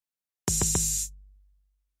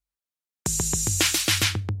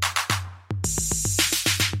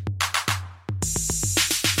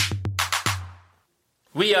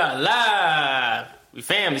We are live. We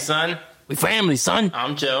family, son. We family, son.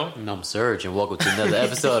 I'm Joe. And I'm Serge, and welcome to another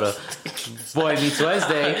episode of Boy Meets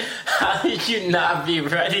Wednesday. How did you not be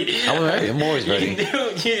ready? I'm ready. I'm always ready.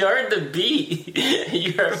 You heard the beat.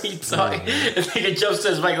 You heard me talking. I think it Joe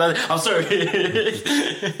says, Mike, I'm sorry.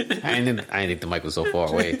 I didn't think the mic was so far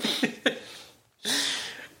away.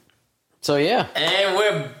 So, yeah. And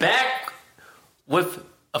we're back with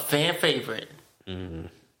a fan favorite.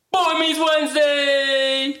 Boy Meets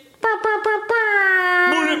Wednesday.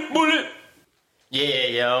 Bullet. Yeah,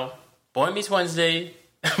 yo. Boy Meets Wednesday.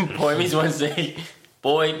 Boy Meets Wednesday.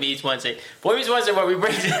 Boy Meets Wednesday. Boy Meets Wednesday, where we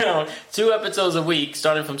break down 2 episodes a week,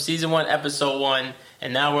 starting from season 1, episode 1,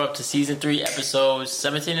 and now we're up to season 3, episodes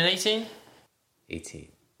 17 and 18? 18.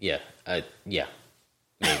 Yeah. Yeah.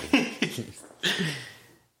 Maybe.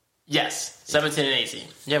 Yes, 17 and 18.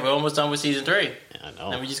 Yeah, we're almost done with season 3. Yeah, I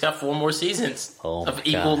know. And we just got 4 more seasons of my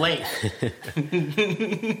equal God. length.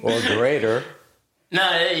 Or greater.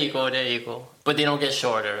 Nah, they're equal. But they don't get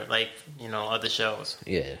shorter, like, other shows.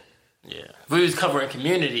 Yeah. Yeah. If we was covering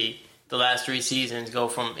Community, the last 3 seasons go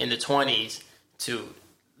from in the 20s to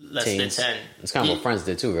less Teens. than 10. It's kind of what Friends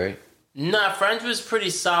did too, right? Nah, Friends was pretty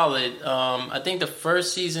solid. I think the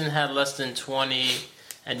first season had less than 20,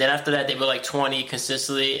 and then after that they were like 20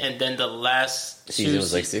 consistently, and then the last Season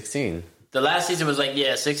was like 16. The last season was like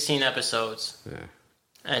 16 episodes. Yeah.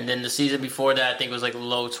 And then the season before that I think was like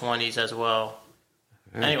low 20s as well.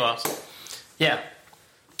 Anyway, yeah.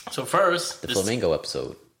 So first, The Flamingo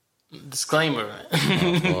episode. disclaimer.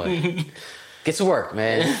 Oh, boy. Get to work,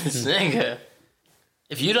 man. Nigga.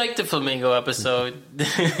 If you like the Flamingo episode,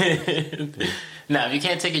 now if you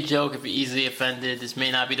can't take a joke, if you're easily offended, this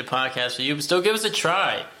may not be the podcast for you, but still give us a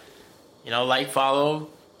try. Like, follow,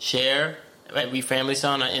 share. Right? We Family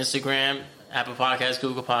Son on Instagram, Apple Podcasts,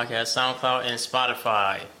 Google Podcasts, SoundCloud, and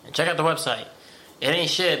Spotify. And check out the website. It ain't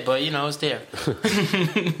shit, but it's there.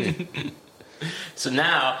 So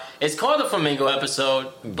now, it's called the Flamingo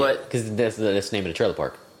episode, but... Because that's the name of the trailer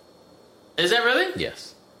park. Is that really?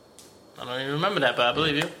 Yes. I don't even remember that, but I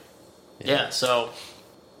believe you. Yeah, so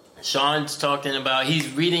Sean's talking about...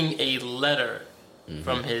 He's reading a letter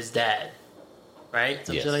from his dad, right?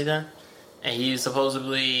 Some shit like that? And he's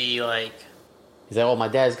supposedly, like... He's like, oh, my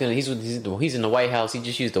dad's gonna... He's in the White House. He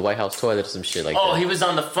just used the White House toilet or some shit like that. Oh, he was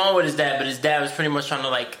on the phone with his dad, but his dad was pretty much trying to,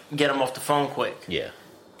 like, get him off the phone quick. Yeah.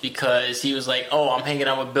 Because he was like, oh, I'm hanging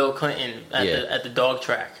out with Bill Clinton at the dog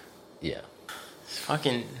track. Yeah.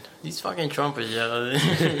 These fucking Trumpers, yo.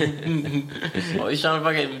 Always trying to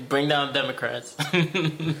fucking bring down Democrats.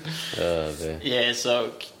 Man. Yeah,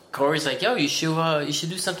 so Corey's like, yo, you should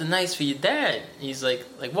do something nice for your dad. He's like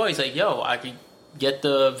what? He's like, yo, I could get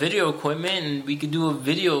the video equipment and we could do a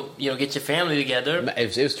video, get your family together.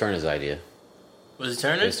 It was Turner's idea. Was it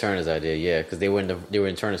Turner? It was Turner's idea, yeah, because they were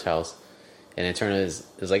in Turner's house, and then Turner was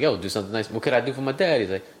like, "Yo, do something nice. What could I do for my dad?" He's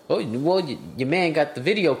like, "Oh, well, your man got the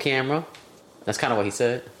video camera." That's kind of what he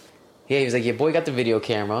said. Yeah, he was like, "Your boy got the video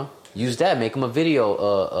camera. Use that. Make him a video,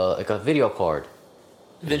 like a video card."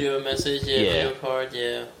 Video message, video card,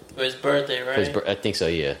 yeah. For his birthday, right? I think so,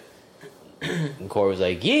 yeah. And Corey was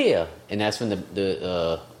like, "Yeah," and that's when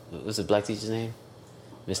the what's the black teacher's name?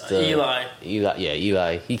 Mr. Eli.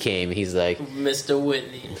 Eli. He came and he's like... Mr.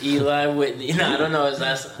 Whitney. Eli Whitney. No, I don't know his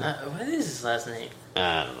last... What is his last name?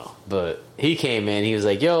 I don't know. But he came in. He was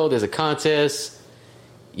like, yo, there's a contest.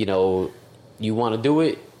 You want to do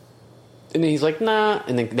it? And then he's like, nah.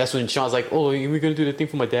 And then that's when Sean's like, oh, are we going to do the thing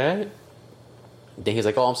for my dad? Then he's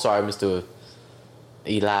like, oh, I'm sorry, Mr.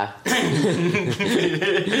 Eli.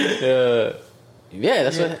 Yeah,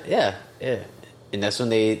 that's what... Yeah. And that's when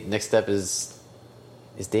next step is...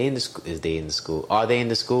 Is they in the school? Are they in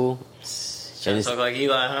the school? Trying to talk like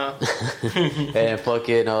Eli, huh? And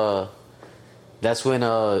fucking, that's when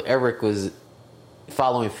Eric was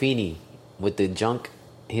following Feeney with the junk.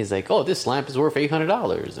 He's like, oh, this lamp is worth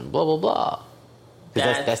 $800 and blah, blah, blah.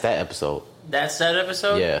 That's that episode. That's that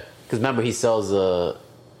episode? Yeah. Because remember, he sells,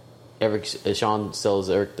 Sean sells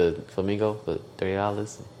Eric the Flamingo for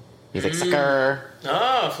 $30. He's like, sucker.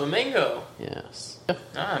 Oh, Flamingo. Yes.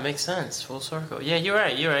 It makes sense. Full circle. Yeah, you're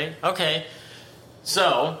right. Okay.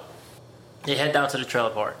 So, they head down to the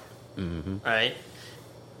trailer park. Mm-hmm. Right?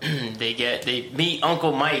 They meet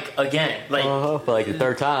Uncle Mike again. Like for like the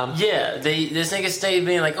third time. Yeah, this nigga stayed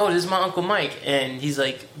being like, oh, this is my Uncle Mike. And he's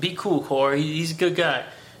like, be cool, Corey. He's a good guy.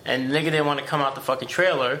 And the nigga didn't want to come out the fucking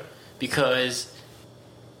trailer because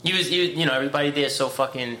he was everybody there is so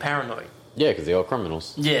fucking paranoid. Yeah, because they're all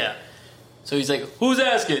criminals. Yeah. So he's like, who's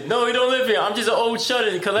asking? No, he don't live here. I'm just an old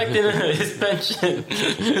shut-in collecting his pension.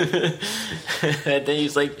 And then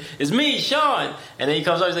he's like, it's me, Sean. And then he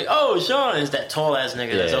comes out, he's like, oh, Sean. And it's that tall-ass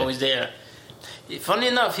nigga that's always there. Funny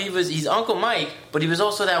enough, he's Uncle Mike, but he was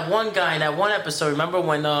also that one guy in that one episode. Remember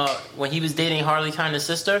when he was dating Harley Kinder's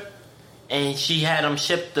sister? And she had him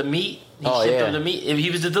ship the meat. Him the meat.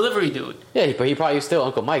 He was the delivery dude. Yeah, but he probably was still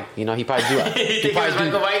Uncle Mike. You know, he probably do. He probably do,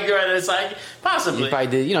 Uncle Mike right on the side? Possibly. He probably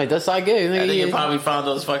did. You know, he does side gig. I think he probably found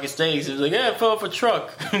those fucking steaks. He was like, yeah, I fell off a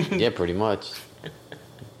truck. Yeah, pretty much.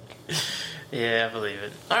 Yeah, I believe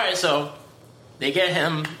it. All right, so they get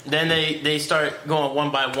him. Then they start going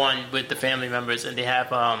one by one with the family members, and they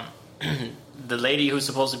have the lady who's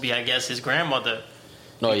supposed to be, I guess, his grandmother.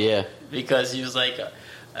 Oh yeah, because he was like,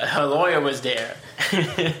 her lawyer was there,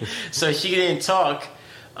 so she didn't talk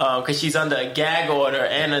because she's under a gag order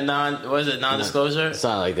and a non-disclosure,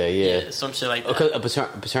 something like that. Yeah, some shit like that. A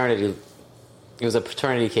paternity. It was a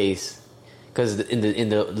paternity case because in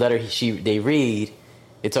the letter they read,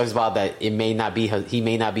 it talks about that it may not be he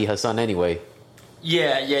may not be her son anyway.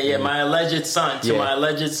 Yeah. My alleged son my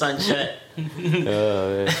alleged son Chet. You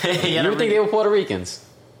ever think they were Puerto Ricans?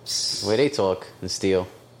 The way they talk and steal.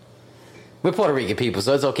 We're Puerto Rican people,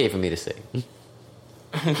 so it's okay for me to say.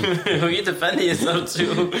 Who you defending yourself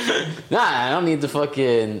to? Nah, I don't need the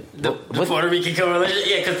fucking... The Puerto Rican correlation?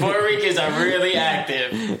 Yeah, because Puerto Ricans are really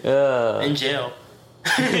active in jail.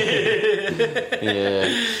 Yeah.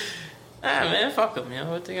 Man, fuck them,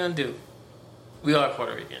 what they gonna do? We are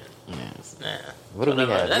Puerto Rican. Yes. Nah. What do we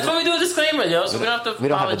have? That's why we do a disclaimer, so we don't have to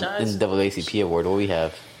apologize. Have an NAACP award. What do we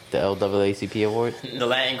have? The LAACP award? The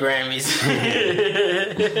Latin Grammys.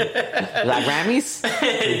 Latin Grammys?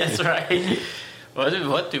 That's right.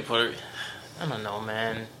 What do Puerto... I don't know,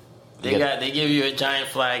 man. They give you a giant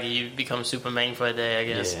flag and you become Superman for a day, I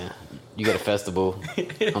guess. Yeah. You got a festival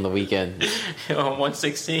on the weekend. On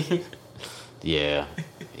 116. Yeah.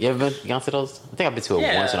 You ever gone to those? I think I've been to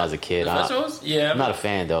it once when I was a kid. Festivals? Yeah. I'm not a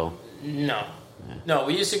fan, though. No. No,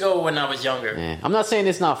 we used to go when I was younger. Yeah. I'm not saying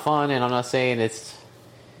it's not fun, and I'm not saying it's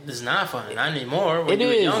not fun. Not anymore. When it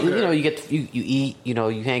is. Younger. You know, you eat. You know,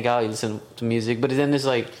 you hang out, you listen to music, but then it's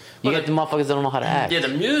like you get the motherfuckers that don't know how to act. Yeah, the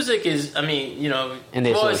music is. I mean, and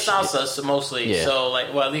it's salsa mostly. Yeah. So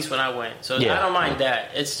at least when I went, so I don't mind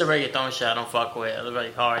that. It's the reggaeton shit I don't fuck with. It's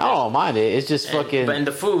very hard. I don't mind it. It's just fucking. But in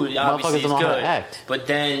the food, obviously, it's good. Act. But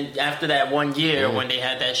then after that 1 year when they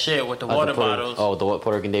had that shit with the water bottles. Oh, the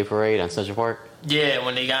Puerto Rican Day Parade on Central Park. Yeah,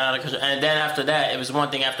 when they got out of control. And then after that, it was one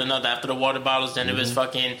thing after another. After the water bottles, then it was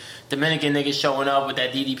fucking Dominican niggas showing up with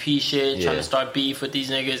that DDP shit, trying to start beef with these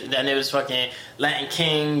niggas. And then it was fucking Latin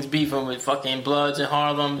Kings beefing with fucking Bloods in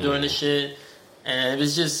Harlem doing this shit. And it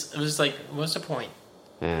was like, what's the point?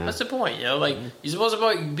 Yeah. What's the point, Like, you're supposed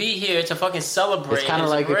to be here to fucking celebrate. It's kind of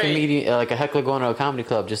like a comedian, like a heckler going to a comedy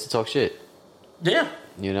club just to talk shit. Yeah.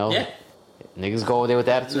 Yeah. Niggas go over there with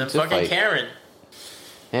attitude to fucking fight. Karen.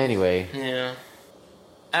 Anyway. Yeah.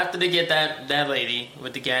 After they get that lady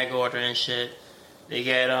with the gag order and shit, they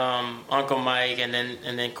get Uncle Mike, and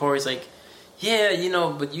then Corey's like, yeah,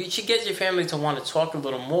 but you should get your family to want to talk a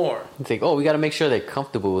little more. It's like, we got to make sure they're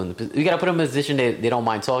comfortable, and we got to put them in a position they don't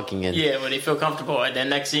mind talking in. Yeah, where they feel comfortable. And then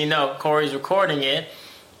next thing you know, Corey's recording it,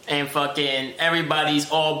 and fucking everybody's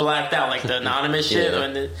all blacked out, like the anonymous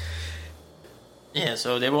shit.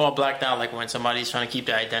 So they were all blacked out, like when somebody's trying to keep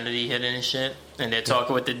their identity hidden and shit, and they're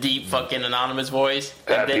talking with the deep fucking anonymous voice.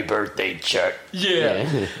 Happy birthday, Chuck.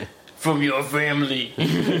 Yeah. From your family.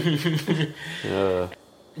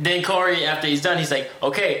 Then Corey, after he's done, he's like,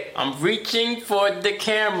 okay, I'm reaching for the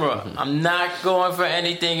camera. I'm not going for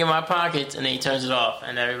anything in my pockets. And then he turns it off,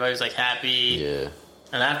 and everybody's like happy. Yeah.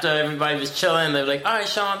 And after everybody was chilling, they were like, all right,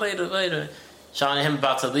 Sean, later. Sean and him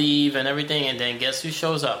about to leave and everything, and then guess who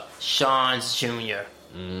shows up? Sean's Jr.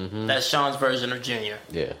 Mm-hmm. That's Sean's version of Junior.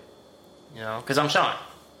 Yeah. Because I'm Sean.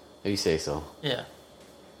 If you say so. Yeah.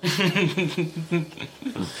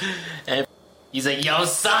 And he's like, yo,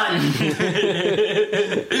 son. You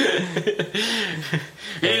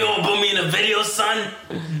gonna put me in a video, son?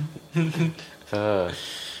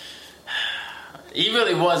 He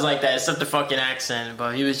really was like that, except the fucking accent,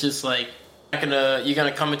 but he was just like, you're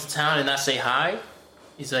gonna come into town and not say hi?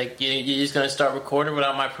 He's like, you're just gonna start recording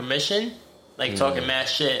without my permission? Like, talking mad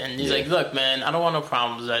shit. And he's like, look, man, I don't want no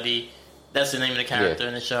problems, Eddie. That's the name of the character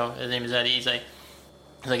in the show. His name is Eddie. He's like,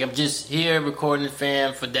 I'm just here recording the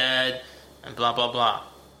fam for Dad, and blah, blah, blah.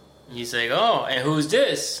 And he's like, oh, and who's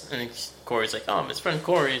this? And Corey's like, oh, I'm his friend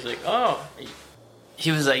Corey. He's like, oh.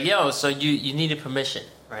 He was like, yo, so you needed permission,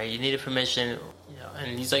 right? You needed permission.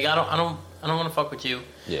 And he's like, I don't I don't want to fuck with you.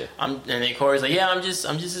 Yeah. And then Corey's like, yeah, I'm just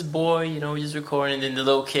this boy, you know, we're just recording. And then the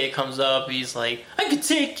little kid comes up. He's like, I could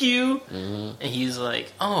take you. And he's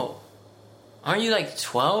like, oh, aren't you like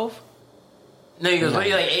 12? No, he goes, what are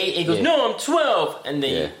you, like 8? And he goes, no, I'm 12. And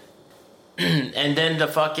then, and then the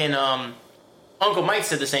fucking Uncle Mike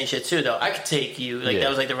said the same shit too, though. I could take you. Like that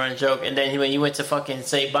was like the running joke. And then when he went to fucking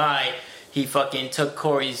say bye, he fucking took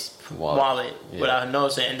Corey's wallet without him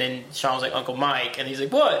noticing. And then Sean was like, Uncle Mike, and he's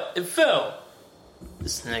like, what? It fell.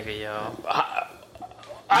 This nigga, yo.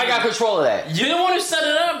 I got control of that. You the one who set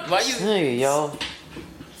it up. Why you? This nigga, yo.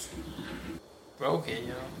 Broke it,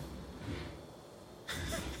 yo.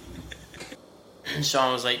 And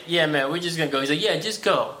Sean was like, yeah, man, we're just gonna go. He's like, yeah, just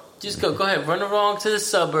go. Just go. Go ahead, run along to the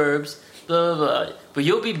suburbs, blah, blah, blah. But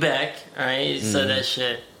you'll be back, alright? He said that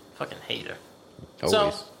shit. Fucking hater.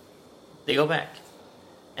 Always. So, they go back.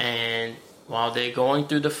 And while they're going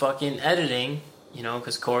through the fucking editing, you know,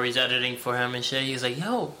 because Corey's editing for him and shit, he's like,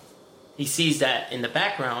 yo. He sees that in the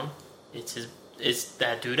background. It's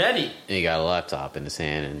that dude Eddie. And he got a laptop in his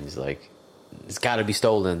hand, and he's like, it's got to be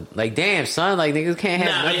stolen. Like, damn, son, like, niggas can't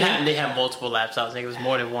have nothing. They have multiple laptops. Nigga, it was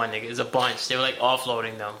more than one, nigga. It was a bunch. They were, like,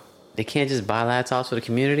 offloading them. They can't just buy laptops for the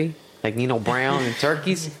community? Like Nino Brown and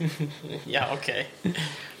turkeys? Yeah, okay.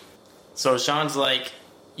 So Sean's like,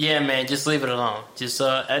 yeah, man, just leave it alone. Just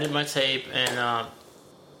edit my tape, and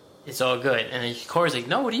it's all good. And then Corey's like,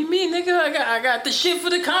 no, what do you mean, nigga? I got the shit for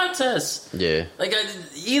the contest. Yeah. Like,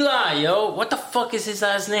 Eli, yo. What the fuck is his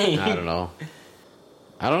last name? I don't know.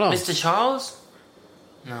 Mr. Charles?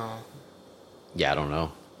 No. Yeah, I don't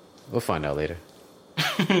know. We'll find out later.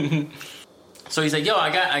 So he's like, yo,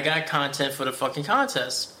 I got content for the fucking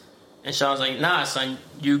contest. And Sean's like, nah, son,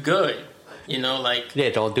 you good. You know, like... Yeah,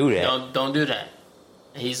 don't do that. Don't do that.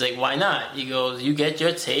 And he's like, why not? He goes, you get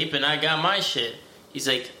your tape and I got my shit. He's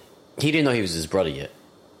like... He didn't know he was his brother yet.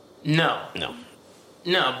 No. No.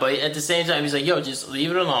 No, but at the same time, he's like, yo, just leave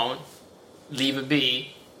it alone. Leave it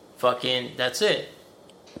be. Fucking, that's it.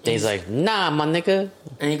 He's like, nah, my nigga.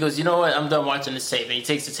 And he goes, you know what? I'm done watching this tape. And he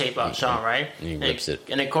takes the tape out, Sean, right? And he rips it.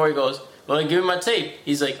 And then Corey goes, well, then give me my tape.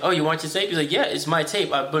 He's like, oh, you want your tape? He's like, yeah, it's my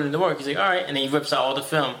tape. I put it in the work. He's like, all right. And then he rips out all the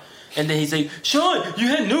film. And then he's like, Sean, you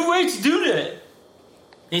had no right to do that. And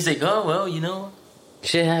he's like, oh, well, you know.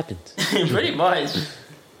 Shit happens. Pretty much.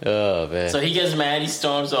 Oh, man. So he gets mad. He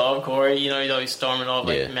storms off. Corey, you know, he's storming off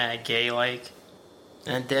like mad gay-like.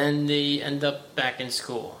 And then they end up back in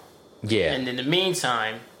school. Yeah. And in the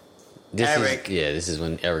meantime... This is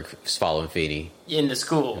when Eric is following Feeney. In the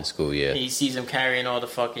school. In school, yeah. He sees him carrying all the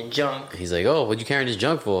fucking junk. He's like, oh, what you carrying this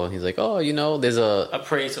junk for? He's like, oh, you know, there's a...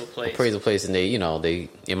 Appraisal place. And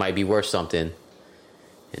it might be worth something.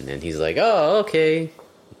 And then he's like, oh, okay.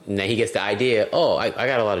 And then he gets the idea, oh, I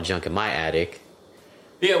got a lot of junk in my attic.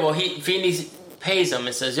 Yeah, well, Feeney pays him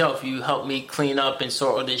and says, yo, if you help me clean up and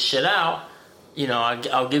sort all this shit out, you know,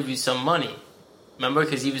 I'll give you some money. Remember?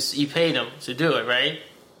 Because he paid him to do it, right?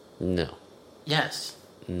 No. Yes.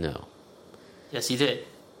 No. Yes, he did.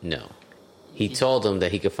 No. He told him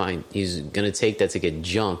that he's going to take that to get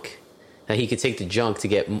junk. That he could take the junk to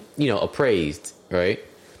get, appraised, right?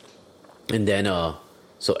 And then,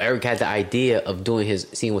 so Eric had the idea of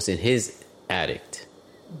seeing what's in his attic.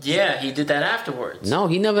 Yeah, he did that afterwards. No,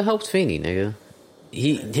 he never helped Feeney, nigga.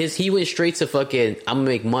 He went straight to fucking, I'm going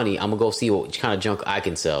to make money. I'm going to go see what kind of junk I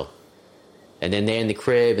can sell. And then they're in the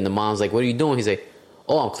crib and the mom's like, what are you doing? He's like,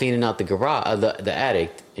 oh, I'm cleaning out the garage, the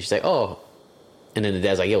attic. And she's like, oh. And then the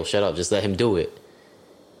dad's like, yo, shut up. Just let him do it.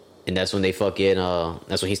 And that's when they fucking,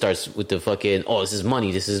 that's when he starts with the fucking, oh, this is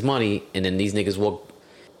money. And then these niggas walk,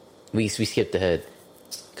 we skipped ahead.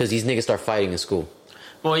 Because these niggas start fighting in school.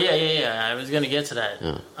 Well, yeah. I was going to get to that.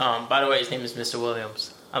 By the way, his name is Mr.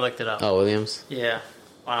 Williams. I looked it up. Oh, Williams? Yeah.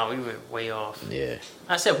 Wow, we were way off. Yeah.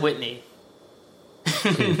 I said Whitney.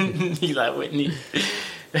 You like Whitney?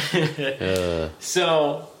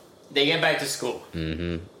 So they get back to school,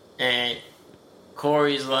 and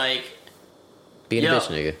Corey's like, being a bitch,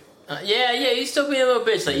 nigga. Yeah, he's still being a little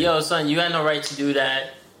bitch. Like, yo, son, you had no right to do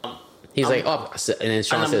that. He's like, oh, and then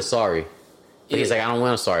Sean says sorry. But he's like, I don't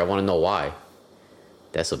want to sorry. I want to know why.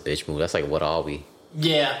 That's a bitch move. That's like, what are we?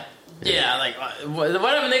 Yeah, like,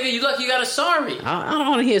 whatever, nigga, you lucky you got a sorry. I don't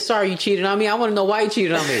want to hear sorry you cheated on me. I want to know why you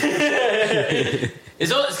cheated on me.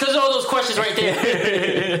 It's because of all those questions right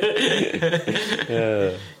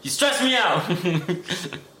there. You stress me out.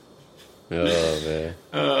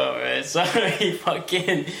 Oh, man. Sorry,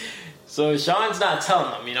 fucking... So Sean's not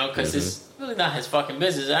telling him, because it's really not his fucking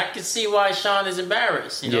business. And I can see why Sean is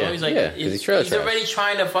embarrassed, He's like, he's already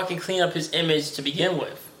trying to fucking clean up his image to begin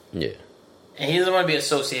with. Yeah. And he doesn't want to be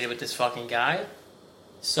associated with this fucking guy.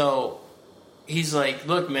 So he's like,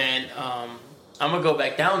 look, man, I'm gonna go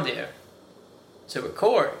back down there to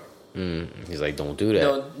record. He's like, don't do that.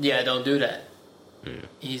 Don't do that.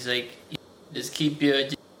 He's like, just keep your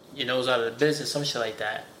nose out of the business, some shit like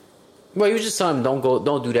that. Well, you was just telling him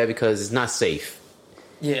don't do that because it's not safe.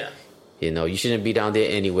 Yeah. You know, you shouldn't be down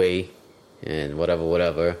there anyway, and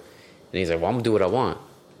whatever. And he's like, well, I'm gonna do what I want.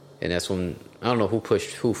 And that's when I don't know who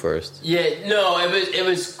pushed who first. Yeah, no, it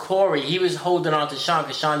was Corey. He was holding on to Sean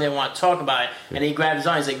because Sean didn't want to talk about it, and he grabbed his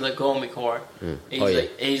arm. He's like, "Let go of me, Corey."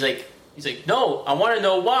 He's like, "No, I want to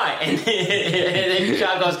know why." And then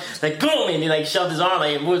Sean goes like, "Boom!" And he like shoved his arm,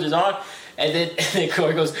 like moved his arm, and then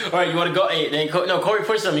Corey goes, "All right, you want to go?" And then Corey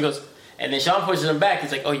pushes him. He goes, and then Sean pushes him back.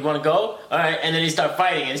 He's like, "Oh, you want to go?" All right, and then they start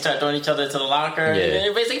fighting and they start throwing each other into the locker, and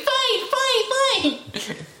everybody's like, "Fight!"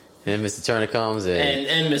 And Mr. Turner comes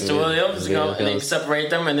and Mr. Williams go, and they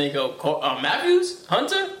separate them, and they go, Matthews,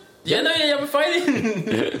 Hunter, yeah, no, yeah, we're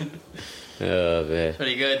fighting. Oh man,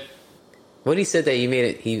 pretty good. What he said that he made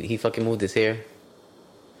it, he fucking moved his hair.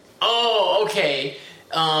 Oh, okay.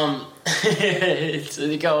 So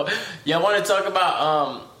they go, y'all want to talk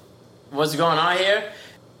about what's going on here?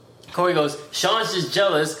 Corey goes, Sean's just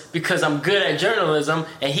jealous because I'm good at journalism,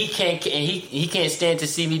 and he can't stand to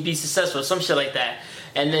see me be successful, some shit like that.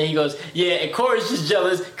 And then he goes, yeah, and Corey's just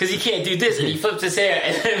jealous because he can't do this, and he flips his hair.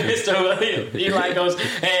 And then Mr. Williams, Eli goes,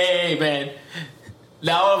 hey, man,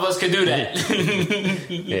 now all of us can do that.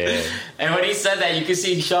 Yeah. And when he said that, you could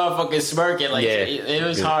see Sean fucking smirking. Like, it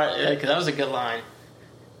was hard, because that was a good line.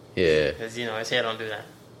 Yeah. Because, his hair don't do that.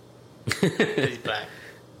 He's black.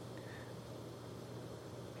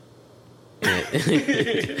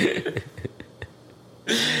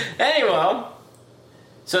 Anyway,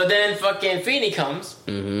 so then fucking Feeney comes,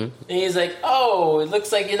 and he's like, oh, it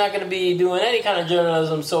looks like you're not going to be doing any kind of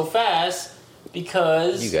journalism so fast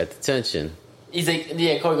because... You got detention. He's like,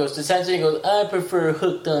 yeah, Corey goes, detention? He goes, I prefer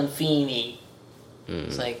Hooked on Feeney.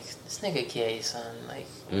 It's like, this nigga gay, son. Like,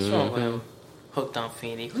 what's wrong with him? Hooked on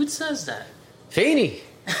Feeney. Who says that? Feeney!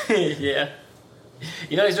 Yeah.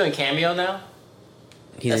 He's doing Cameo now?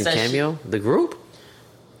 He's in Cameo? The group?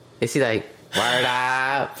 Is he like, word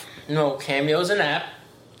up? No, Cameo's an app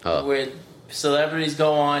where celebrities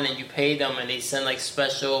go on and you pay them and they send like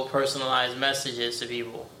special personalized messages to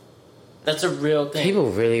people. That's a real thing.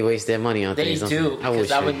 People really waste their money on things. They do. I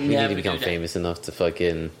wish we need to become famous enough to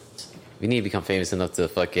fucking... We need to become famous enough to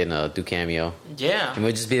fucking do Cameo. Yeah. And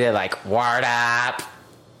we'll just be there like, word up.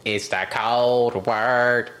 It's the cold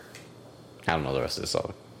word. I don't know the rest of the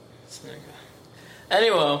song.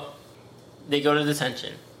 Anyway, they go to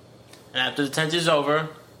detention. And after detention's over,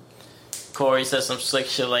 Corey says some slick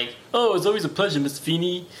shit like, oh, it's always a pleasure, Mr.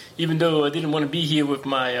 Feeney, even though I didn't want to be here with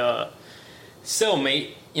my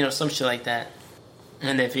cellmate. Some shit like that.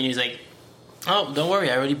 And then Feeney's like, oh, don't worry,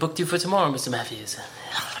 I already booked you for tomorrow, Mr. Matthews.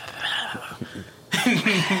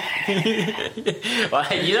 Well,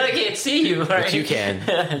 I can't see you, right? But you can.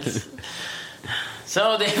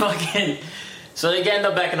 So they end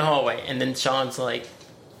up back in the hallway, and then Sean's like,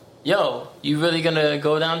 yo, you really gonna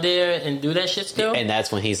go down there and do that shit still? And that's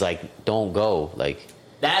when he's like, don't go. Like,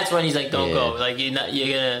 that's when he's like, don't go. Like, you're gonna...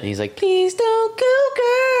 And he's like, please don't go,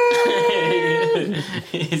 girl.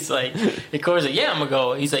 He's like, and Corey's like, yeah, I'm gonna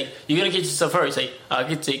go. He's like, you're gonna get yourself hurt. He's like, I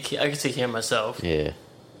can take care of myself. Yeah.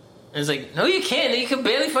 And it's like, no, you can't. You can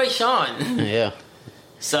barely fight Sean. Yeah.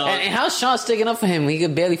 So... And how's Sean sticking up for him when he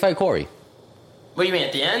could barely fight Corey? What do you mean,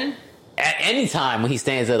 at the end? At any time when he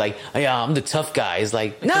stands there like, oh, yeah, I'm the tough guy. It's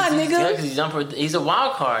like, nah, nigga. Because he's a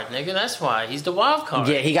wild card, nigga. That's why. He's the wild card.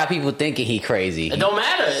 Yeah, he got people thinking he crazy. It don't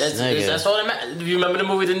matter. That's all that matters. Do you remember the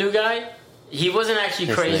movie The New Guy? He wasn't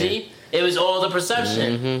actually crazy. It was all the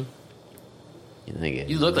perception.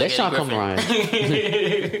 You look like Sean come around.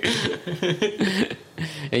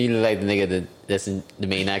 And you look like the nigga that's the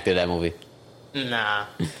main actor of that movie. Nah.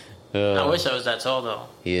 I wish I was that tall, though.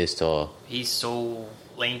 He is tall. He's so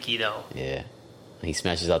lanky, though. Yeah. He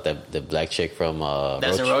smashes out the black chick from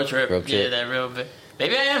That's Road Trip. Yeah, that real big.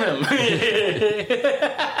 Maybe I am him.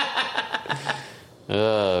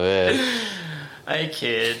 Oh, man. I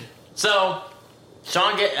kid. So,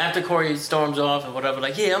 Sean after Corey storms off and whatever,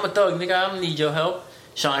 like, yeah, I'm a thug, nigga, I don't need your help.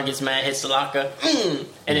 Sean gets mad, hits the locker, and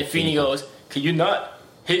then Feeney goes, could you not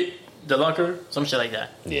hit the locker? Some shit like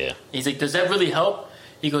that. Yeah. He's like, does that really help?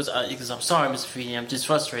 He goes, I'm sorry, Mr. Feeney, I'm just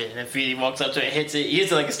frustrated. And then Feeney walks up to it and hits it. He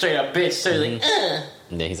hits it like a straight up bitch. So he's like,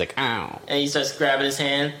 And then he's like, ow. And he starts grabbing his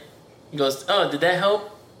hand. He goes, oh, did that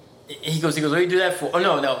help? He goes, what do you do that for? Oh,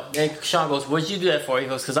 no. And Sean goes, what did you do that for? He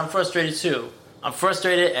goes, because I'm frustrated too. I'm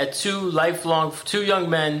frustrated at two young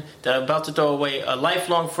men that are about to throw away a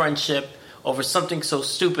lifelong friendship over something so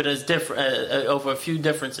stupid as over a few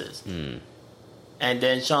differences. And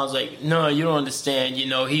then Sean's like, no, you don't understand. You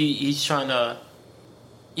know, he's trying to,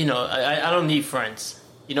 you know, I don't need friends.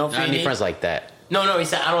 You know, I don't need friends like that. No, he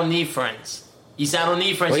said, I don't need friends. He said, I don't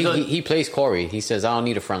need friends. Well, he plays Corey. He says, I don't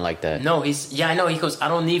need a friend like that. No, I know. He goes, I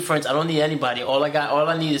don't need friends. I don't need anybody. All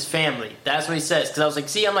I need is family. That's what he says. Because I was like,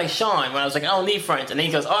 see, I'm like Sean. When I was like, I don't need friends. And then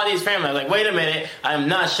he goes, I need family. I was like, wait a minute. I am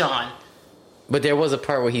not Sean. But there was a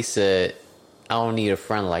part where he said, I don't need a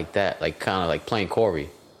friend like that. Like, kind of like playing Corey.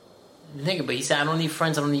 Nigga, but he said, I don't need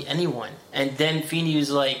friends. I don't need anyone. And then Feeney was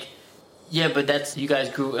like, yeah, but that's, you guys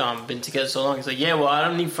been together so long. He's like, yeah, well, I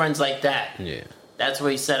don't need friends like that. Yeah. That's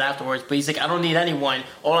what he said afterwards. But he's like, I don't need anyone.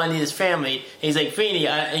 All I need is family. And he's like, Feeney,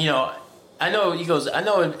 I know. He goes, I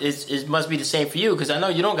know it must be the same for you because I know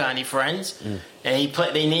you don't got any friends. And he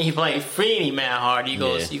played Feeney mad hard. He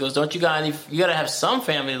goes, don't you got any? You gotta have some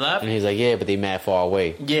family left. And he's like, yeah, but they mad far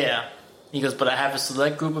away. Yeah. He goes, but I have a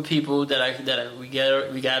select group of people that we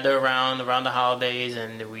gather around the holidays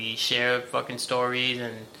and we share fucking stories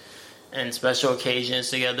and special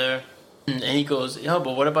occasions together. And he goes, yo,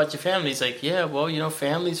 but what about your family? He's like, yeah, well, you know,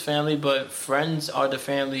 family's family, but friends are the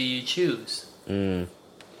family you choose.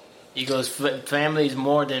 He goes, family is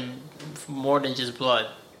more than just blood.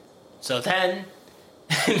 So then,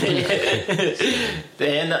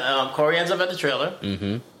 Corey ends up at the trailer.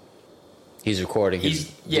 Mm-hmm. He's recording dude.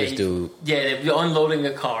 Yeah, they're unloading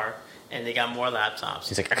a car, and they got more laptops.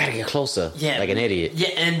 He's like, I gotta get closer. Yeah, like an idiot. Yeah,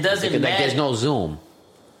 and it doesn't matter. Like there's no zoom.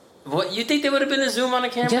 What, you think there would have been a zoom on the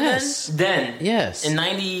camera then? Yes. In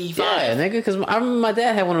 95? Yeah, nigga, because I remember my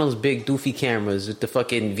dad had one of those big doofy cameras with the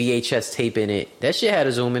fucking VHS tape in it. That shit had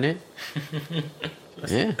a zoom in it.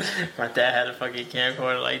 Yeah. My dad had a fucking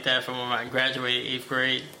camcorder like that from when I graduated 8th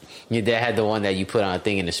grade. Your dad had the one that you put on a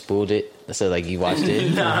thing and it spooled it? So like you watched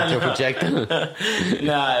it? Nah, projector?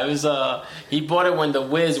 Nah, it was, he bought it when the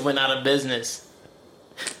Wiz went out of business.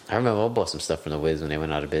 I remember I bought some stuff from the Wiz when they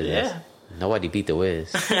went out of business. Yeah. Nobody beat the Wiz.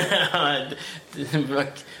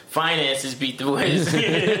 Finances beat the Wiz.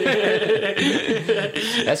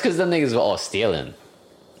 That's because them niggas were all stealing.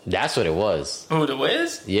 That's what it was. Who, the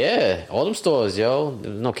Wiz? Yeah, all them stores, yo. There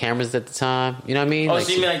was no cameras at the time. You know what I mean? Oh, like,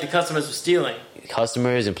 so you mean like the customers were stealing?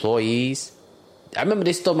 Customers, employees. I remember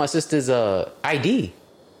they stole my sister's ID.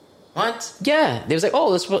 What? Yeah. They was like,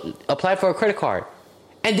 oh, let's apply for a credit card.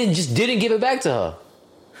 And then just didn't give it back to her.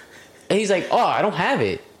 And he's like, oh, I don't have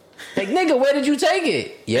it. Like, nigga, where did you take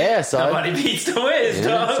it? Yeah, son. Nobody beats the Wiz,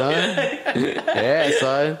 dog. Son. Yeah,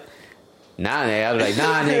 son. Nah, nigga. I was like,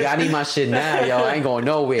 nah, nigga, I need my shit now, yo. I ain't going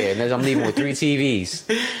nowhere unless I'm leaving with 3 TVs.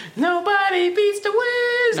 Nobody beats the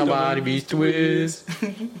Wiz. Nobody beats the Wiz.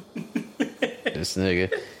 This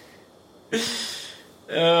nigga.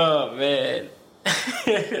 Oh, man.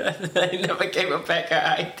 They never gave her back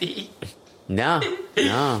her ID. No.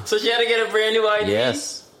 So she had to get a brand new ID?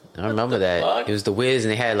 Yes. I remember that. Fuck? It was the Wiz,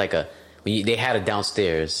 and they had like they had it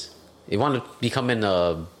downstairs. They wanted to become in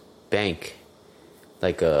a bank,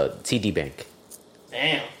 like a TD bank.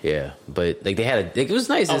 Damn. Yeah, but like they had it was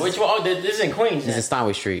nice. Oh, which one? Oh, this is in Queens. This is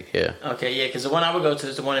Steinway Street. Yeah. Okay, yeah, because the one I would go to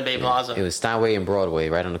is the one in Bay Plaza. It was Steinway and Broadway,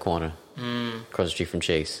 right on the corner, across the street from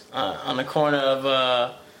Chase. On the corner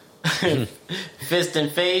of Fist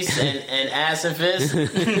and Face and Ass and Fist.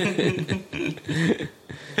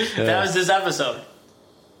 That was this episode.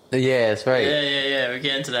 Yeah, that's right. Yeah. We're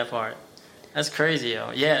getting to that part. That's crazy,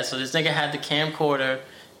 yo. Yeah, so this nigga had the camcorder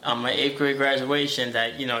on my 8th grade graduation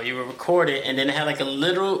that, you know, you would record it and then it had like a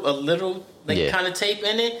little kind of tape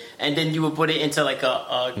in it and then you would put it into like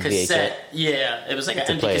a cassette. VHS. Yeah, it was like an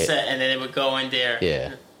empty cassette and then it would go in there.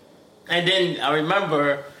 Yeah. And then I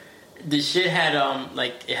remember the shit had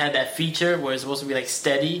it had that feature where it's supposed to be like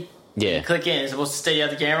steady. Yeah. You click it and it's supposed to steady out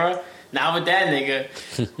the camera. Now with that nigga,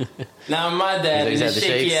 now my dad with his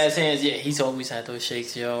shaky ass hands, yeah, he's always had those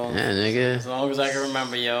shakes, yo. Yeah, nigga. As long as I can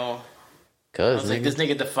remember, yo. I was like, this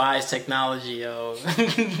nigga defies technology, yo.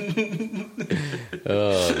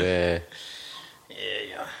 Oh man.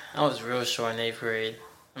 Yeah. I was real short in 8th grade.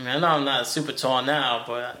 I mean, I know I'm not super tall now,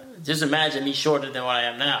 but just imagine me shorter than what I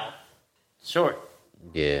am now. Short.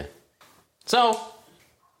 Yeah. So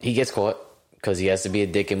he gets caught because he has to be a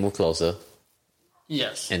dick and move closer.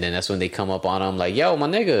 Yes. And then that's when they come up on him like, yo, my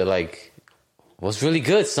nigga, like, what's really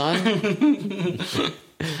good, son?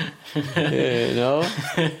 Yeah, you know?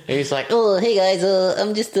 And he's like, oh, hey guys,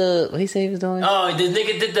 I'm just what he say he was doing? Oh, the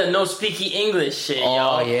nigga did the no speaky English shit, yo.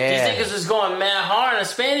 Oh, yeah. These niggas was going mad hard on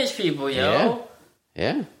Spanish people, yo.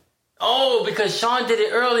 Yeah. Oh, because Sean did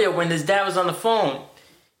it earlier when his dad was on the phone.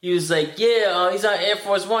 He was like, yeah, he's on Air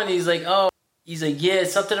Force One. He's like, yeah,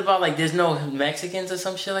 something about like there's no Mexicans or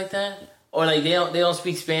some shit like that. Or like they don't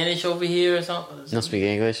speak Spanish over here or something. Don't speak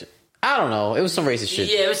English? I don't know. It was some racist shit.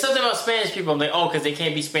 Yeah, it was something about Spanish people. I'm like, oh, because they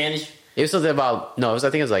can't be Spanish. It was something about I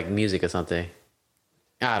think it was like music or something.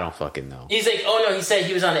 I don't fucking know. He's like, oh no, he said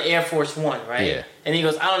he was on the Air Force One, right? Yeah. And he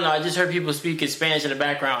goes, I don't know, I just heard people speaking Spanish in the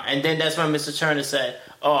background. And then that's when Mr. Turner said,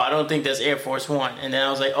 oh, I don't think that's Air Force One. And then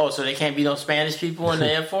I was like, oh, so there can't be no Spanish people in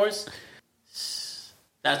the Air Force?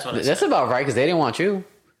 That's what I said. That's about right, because they didn't want you.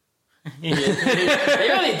 Yeah. They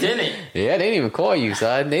really didn't. Yeah, they didn't even call you,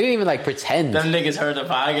 son. They didn't even like pretend. Them niggas heard the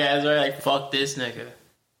podcast, right? Like, fuck this nigga.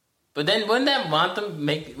 But then wouldn't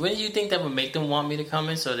you think that would make them want me to come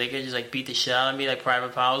in so they could just like beat the shit out of me like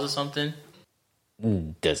Private Powers or something?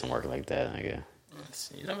 Doesn't work like that, nigga.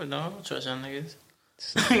 You never know. I don't trust y'all niggas.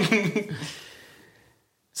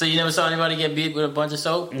 So you never saw anybody get beat with a bunch of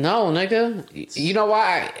soap? No, nigga. You know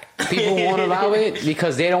why people won't allow it?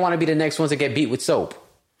 Because they don't want to be the next ones to get beat with soap.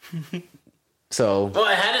 So. Well,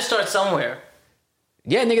 it had to start somewhere.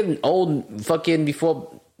 Yeah, nigga, old fucking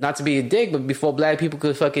before, not to be a dick, but before black people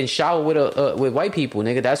could fucking shower with white people,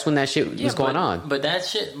 nigga, that's when that shit was going on. But that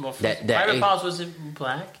shit, well, Private Powers wasn't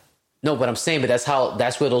black. No, but I'm saying, but that's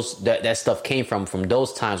where that stuff came from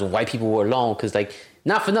those times when white people were alone, because like,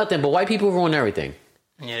 not for nothing, but white people ruin everything.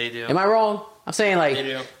 Yeah, they do. Am I wrong? I'm saying like,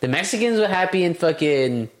 the Mexicans were happy in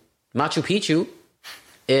fucking Machu Picchu,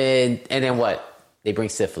 and then what? They bring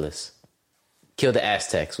syphilis. Kill the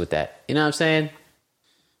Aztecs with that. You know what I'm saying?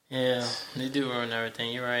 Yeah, they do ruin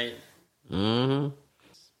everything. You're right. Mm-hmm.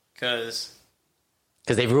 Because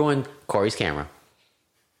they ruined Corey's camera.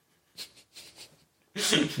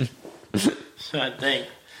 I think.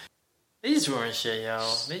 They just ruin shit, yo.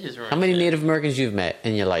 They just ruin How many shit. Native Americans you've met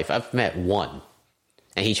in your life? I've met one.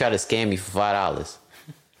 And he tried to scam me for $5.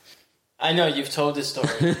 I know, you've told this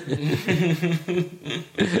story.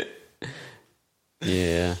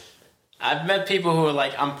 Yeah. I've met people who are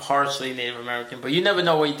like, I'm partially Native American, but you never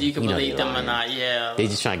know what you can believe them or not. Yeah. They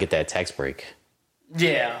just trying to get that tax break.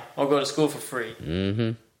 Yeah. Or go to school for free.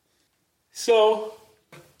 Mm-hmm. So,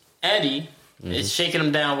 Eddie is shaking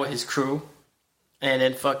him down with his crew. And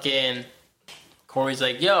then fucking Corey's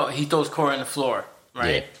like, yo, he throws Corey on the floor,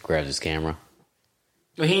 right? Yeah, grabs his camera.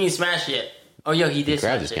 Well, he didn't smash it yet. Oh, yo, he did Grabs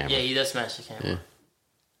smash his it. camera. Yeah, he does smash the camera.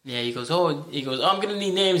 Yeah, he goes, oh, I'm going to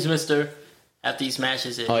need names, mister, after he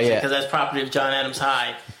smashes it. Oh, yeah. Because that's property of John Adams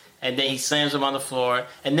High. And then he slams him on the floor.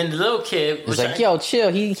 And then the little kid was like, yo,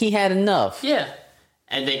 chill. He had enough. Yeah.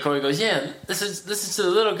 And then Corey goes, yeah, listen to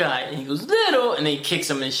the little guy. And he goes, little. And then he kicks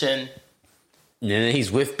him in the shin. And then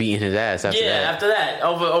he's whiff beating his ass after that. Yeah, after that.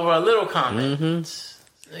 Over a little comment. Mm-hmm.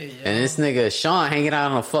 And this nigga, Sean, hanging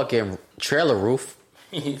out on a fucking trailer roof.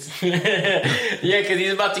 Yeah, because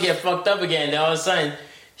he's about to get fucked up again. Then all of a sudden,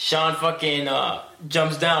 Sean fucking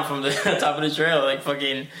jumps down from the top of the trailer like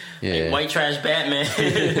fucking like white trash Batman.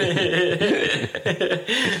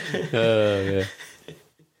 Oh, yeah.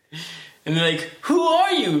 And they're like, who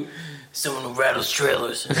are you? Someone who rattles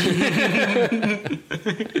trailers.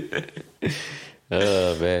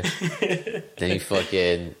 Oh, man. Then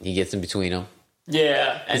he gets in between them.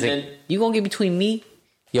 Yeah, and He's then... like, you gonna get between me?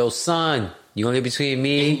 Yo, son, you gonna get between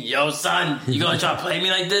me? Yo, son, you gonna try to play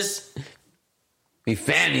me like this? We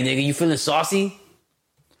family, nigga. You feeling saucy?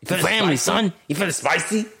 You feeling family, spicy? son. You feeling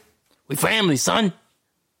spicy? We family, son.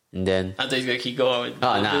 And then... I think he's gonna keep going with,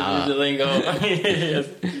 nah. with the lingo.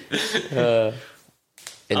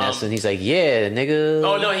 And that's when he's like, yeah, nigga.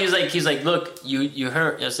 Oh, no, he's like, look, you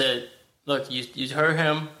hurt. I said, look, you hurt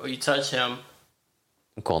him or you touch him.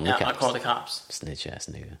 I'm calling the cops. I'll call the cops. Snitch ass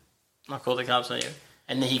nigga. I'll call the cops on you.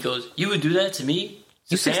 And then he goes, you would do that to me?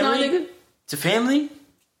 You 6'9", nigga? To family? And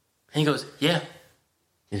he goes, yeah.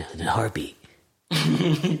 In a heartbeat.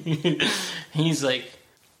 He's like,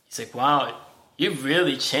 wow, you've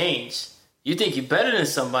really changed. You think you're better than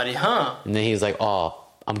somebody, huh? And then he was like, oh,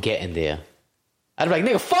 I'm getting there. I'd be like,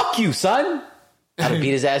 nigga, fuck you, son. I'd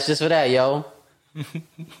beat his ass just for that, yo.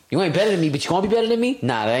 You ain't better than me, but you want to be better than me?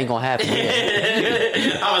 Nah, that ain't gonna happen.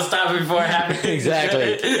 I'm gonna stop it before it happens.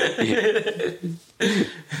 Exactly.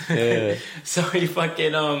 Yeah. So he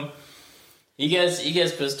fucking he gets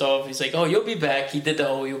pissed off. He's like, oh, you'll be back. He did the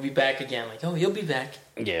whole you'll be back again. Like, oh, you'll be back.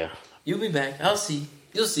 Yeah. You'll be back. I'll see.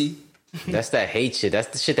 You'll see. That's that hate shit. That's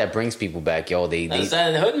the shit that brings people back, yo. That's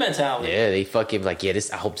that hood mentality. Yeah, they fucking like, yeah,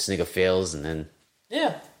 I hope this nigga fails, and then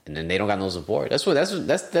they don't got no support. That's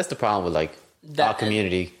the problem with like our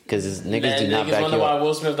community, because niggas do not back wonder you why up.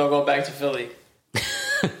 Will Smith don't go back to Philly.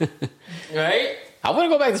 Right? I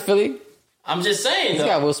wouldn't go back to Philly. I'm just saying. He's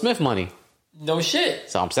got Will Smith money. No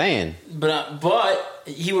shit. So I'm saying. But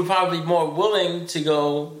he would probably be more willing to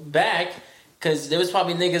go back because there was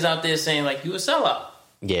probably niggas out there saying like you a sellout.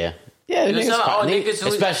 Yeah. Yeah, the niggas niggas who-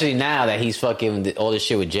 especially now that he's fucking all this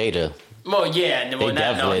shit with Jada. Well, yeah, no, he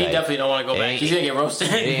definitely don't want to go back. He's gonna get roasted.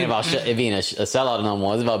 It ain't about it being a sellout no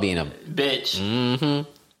more. It's about being a bitch. Mm-hmm.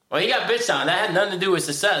 Well, he got bitched on. That had nothing to do with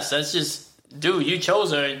success. That's just, dude, you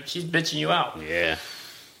chose her and she's bitching you out. Yeah.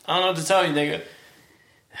 I don't know what to tell you, nigga.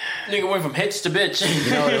 Nigga went from hitch to bitch.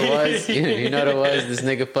 You know what it was? You know what it was? This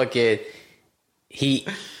nigga fucking he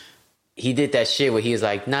did that shit where he was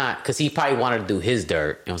like, nah, because he probably wanted to do his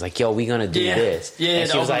dirt and was like, yo, we gonna do this. Yeah, and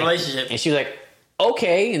the open relationship. And she was like,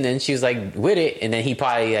 okay, and then she was like with it, and then he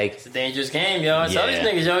probably like, it's a dangerous game, yo. I tell these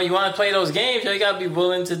niggas, yo, you want to play those games, yo, you gotta be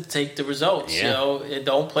willing to take the results, yo.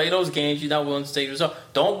 Don't play those games you're not willing to take the results.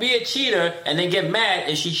 Don't be a cheater and then get mad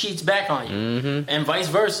if she cheats back on you, and vice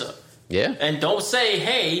versa. Yeah. And don't say,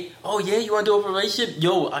 hey, oh yeah, you want to do open relationship?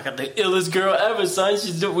 Yo, I got the illest girl ever, son.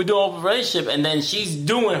 We're doing open relationship, and then she's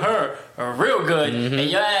doing her real good,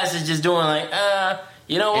 and your ass is just doing like,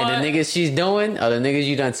 you know what? And the niggas she's doing are the niggas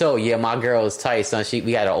you done told, yeah, my girl is tight, son.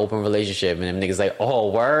 We had an open relationship, and them niggas like,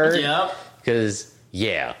 oh, word? Yep. Because,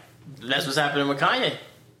 yeah. That's what's happening with Kanye.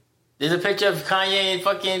 There's a picture of Kanye and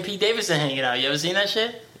fucking Pete Davidson hanging out. You ever seen that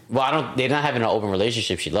shit? Well, they're not having an open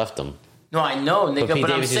relationship. She left them. No, I know, nigga, but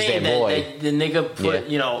I'm saying that the nigga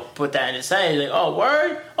put that in his head. He's like, oh,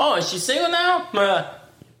 word? Oh, is she single now? I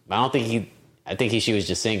don't think she was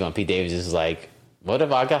just single, and Pete Davis is like,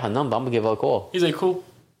 whatever, I got her number, I'm gonna give her a call. He's like, cool.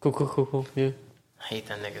 Cool, yeah. I hate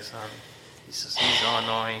that nigga, son. He's so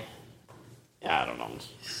annoying. Yeah, I don't know.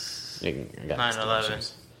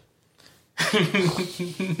 9/11.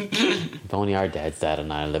 If only our dads died on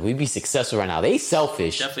 9/11, we'd be successful right now. They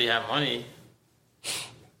selfish. Definitely have money.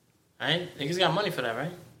 Right? Niggas got money for that,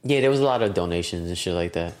 right? Yeah, there was a lot of donations and shit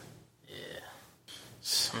like that. Yeah.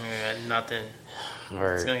 I mean, nothing.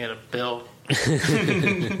 Or it's gonna get a bill.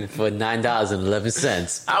 for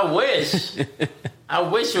 $9.11. I wish. I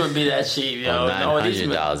wish it would be that cheap, yo.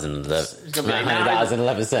 $900.11.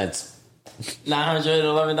 $900.11.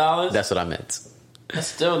 $911? That's what I meant. That's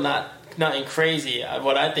still nothing crazy.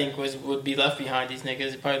 What I think would be left behind these niggas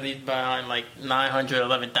is probably behind like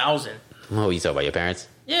 $911,000. Oh, you talk about your parents?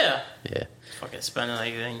 Yeah. Yeah. Fucking spending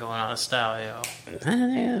like they ain't going out of style, yo.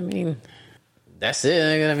 I mean, that's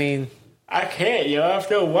it. I mean, I can't, yo.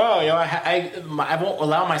 After a while, yo, I won't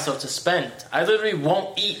allow myself to spend. I literally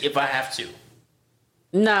won't eat if I have to.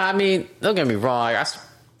 Nah, I mean, don't get me wrong.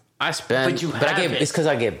 I spend, it's because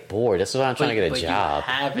I get bored. That's why I'm trying to get a job.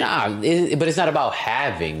 But it's not about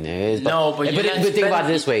having. But think about it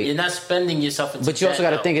this way. You're not spending yourself into But you also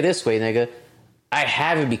got to think of this way, nigga. I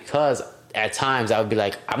have it because at times I would be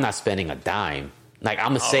like, I'm not spending a dime. Like, I'm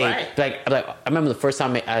going to save. Right. Like, I remember the first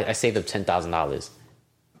time I saved up $10,000.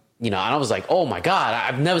 You know, and I was like, oh my God,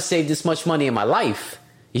 I've never saved this much money in my life.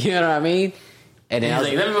 You know what I mean? And then I was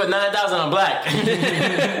like, let me put 9,000 on black.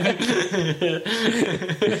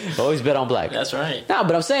 Always bet on black. That's right. Nah,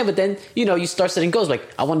 but I'm saying, but then, you know, you start setting goals. Like,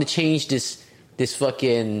 I want to change this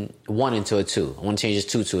fucking 1 into a 2. I want to change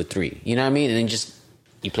this 2 to a 3. You know what I mean? And then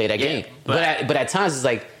you play that game. But at times, it's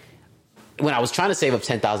like, when I was trying to save up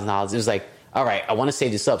 $10,000, it was like, all right, I want to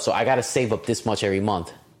save this up, so I got to save up this much every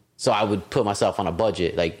month. So I would put myself on a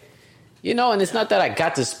budget. Like, you know, and it's not that I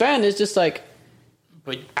got to spend. It's just like,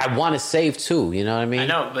 but I want to save too. You know what I mean? I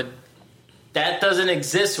know, but that doesn't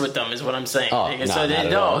exist with them, is what I'm saying. Oh, so they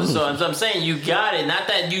don't. So I'm saying you got it. Not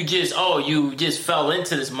that you just fell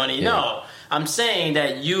into this money. Yeah. No. I'm saying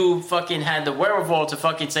that you fucking had the wherewithal to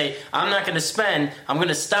fucking say, I'm not going to spend. I'm going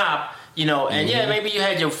to stop. You know, and yeah, maybe you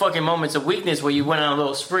had your fucking moments of weakness where you went on a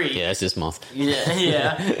little spree. Yeah, that's this month.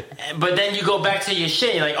 Yeah. But then you go back to your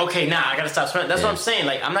shit. You're like, okay, I gotta stop spending. That's what I'm saying.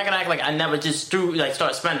 Like, I'm not gonna act like I never just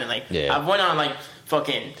start spending. Like, I went on like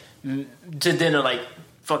fucking to dinner like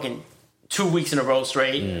fucking 2 weeks in a row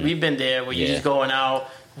straight. We've been there where you're just going out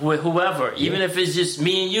with whoever, even if it's just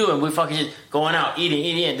me and you, and we're fucking just going out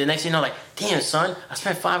eating. And the next thing you know, like, damn son, I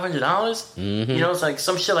spent $500. You know, it's like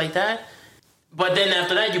some shit like that. But then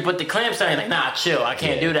after that, you put the clamps down. You're like, nah, chill. I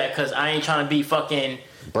can't do that because I ain't trying to be fucking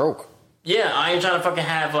broke. Yeah, I ain't trying to fucking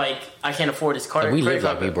have like I can't afford this card. We live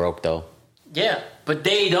like we broke though. Yeah, but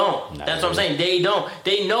they don't. That's what I'm saying. They don't.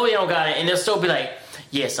 They know they don't got it, and they'll still be like,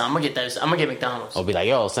 "Yeah, so I'm gonna get that. I'm gonna get McDonald's." Or be like,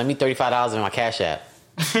 "Yo, send me $35 in my Cash App."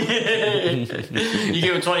 You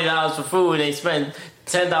give them $20 for food, they spend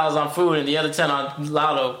 $10 on food, and the other 10 on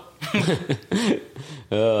Lotto.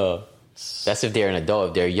 That's if they're an adult.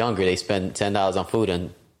 If they're younger, they spend $10 on food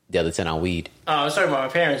and the other 10 on weed. Oh, I was talking about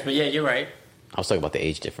my parents, but yeah, you're right. I was talking about the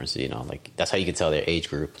age difference. You know, like that's how you can tell their age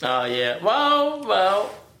group. Oh yeah.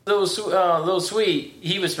 Well, little sweet,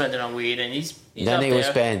 he was spending on weed, and he's then they would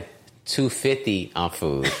spend $2.50 on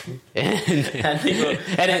food, and That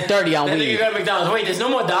nigga, then 30 on that nigga weed. go to McDonald's. Wait, there's no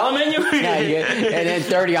more dollar menu? Yeah, yeah. And then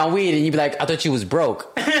 30 on weed, and you'd be like, I thought you was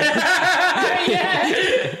broke. Yeah.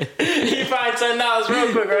 You find $10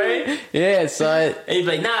 real quick, right? Yeah, son. And you be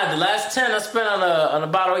like, nah, the last 10 I spent on a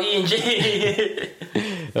bottle of E&J.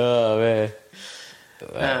 Oh man.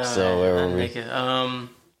 So where were we?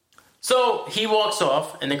 So he walks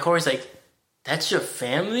off, and then Corey's like, "That's your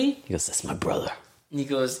family?" He goes, "That's my brother." And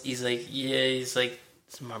he's like, "Yeah." He's like,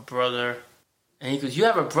 "It's my brother." And he goes, "You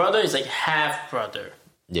have a brother?" He's like, "Half brother."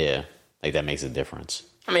 Yeah, like that makes a difference.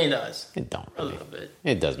 I mean, it does. It don't A really. little bit.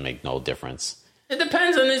 It does make no difference. It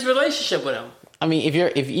depends on his relationship with him. I mean,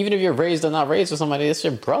 even if you're raised or not raised with somebody, it's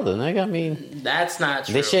your brother, nigga. I mean, That's not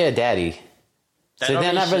true. they share a daddy, That so they're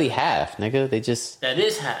already not really should- half, nigga. They just That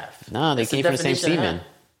is half. nah. They That's the came from the same definition of semen. half.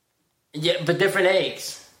 Yeah, but different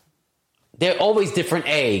eggs. They're always different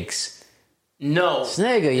eggs. No. This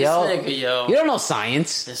nigga, This yo. nigga, yo. You don't know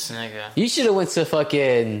science. This nigga. You should have went to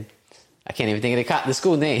fucking. I can't even think of the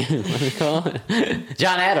school name. What's it called?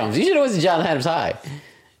 John Adams. You should have went to John Adams High.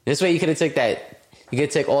 This way you could have took that. You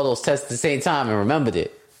could take all those tests at the same time and remembered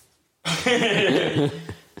it.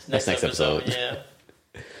 That's next episode. Yeah.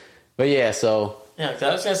 But yeah, so Yeah, 'cause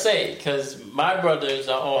I was gonna say, because my brothers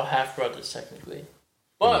are all half brothers technically,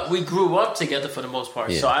 but we grew up together for the most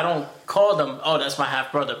part, so Yeah. I don't call them, "Oh, that's my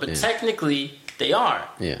half brother," but technically they are.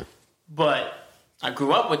 yeah, But I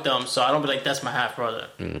grew up with them, so I don't be like, "That's my half brother."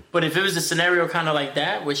 Mm. But if it was a scenario kind of like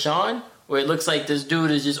that with Sean, where it looks like this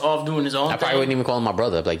dude is just off doing his own I thing, probably wouldn't even call him my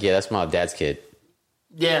brother. I'd be like, yeah, that's my dad's kid.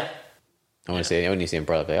 yeah, I wouldn't even say him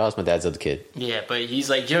brother. I'd be like, oh, it's my dad's other kid. yeah. But he's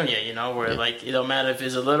like Junior, where like it don't matter if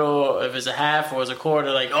it's a little, if it's a half or it's a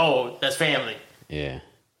quarter. Like, oh, that's family. Yeah.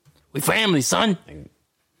 We family, son.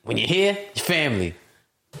 When you're here, your family.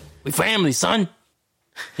 We family, son.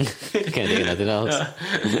 You can't think of nothing else.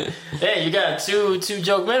 Hey, you got two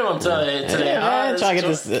joke minimum today. Yeah, man, trying to get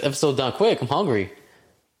this episode done quick. I'm hungry.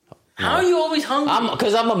 How are you always hungry?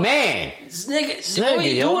 Because I'm a man. This nigga, Nigga, what are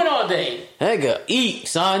you yo. doing all day? Nigga, eat,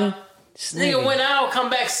 son. This nigga went out, come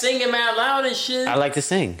back singing mad loud and shit. I like to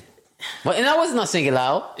sing. Well, and I was not singing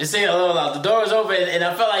loud. You're singing a little loud. The door was open, and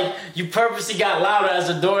I felt like you purposely got louder as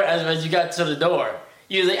you got to the door.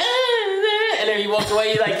 You was like, and then you walked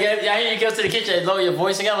away. You like, I hear you go to the kitchen and lower your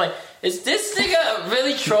voice again. I'm like, is this nigga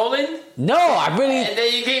really trolling? No, I really. And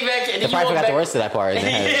then you came back, and I then probably you forgot back. the rest of that part.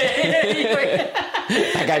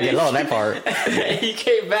 I gotta get low on that part. You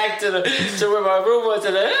came back to where my room was,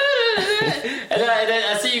 and then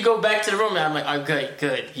I see you go back to the room, and I'm like, oh,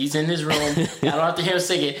 good. He's in his room. I don't have to hear him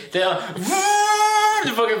singing. Then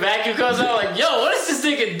the fucking vacuum comes out. Like, yo, what is this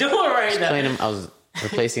nigga doing right now? I was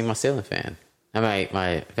replacing my ceiling fan.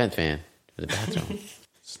 My vent fan for the bathroom.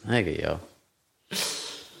 This nigga, yo.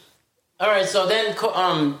 All right, so then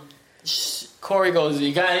Corey goes,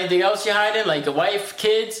 you got anything else you hiding? Like a wife,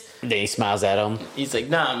 kids? Then he smiles at him. He's like,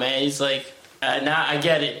 nah, man. He's like, nah, I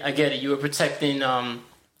get it. You were protecting Your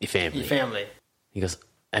family. your family. He goes,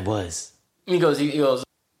 I was. He goes,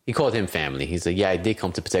 He called him family. He's like, yeah, I did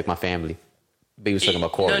come to protect my family. But he was talking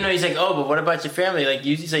about Corey. No, he's like, oh, but what about your family? Like,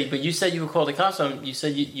 he's like, but you said you would call the cops on. You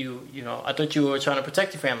said you know, I thought you were trying to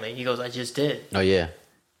protect your family. He goes, I just did. Oh, yeah.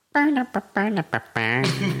 I don't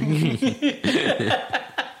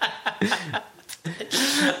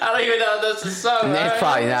even know if that's a song. It's right?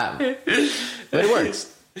 probably not. But it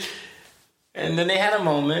works. And then they had a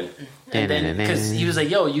moment, and then because he was like,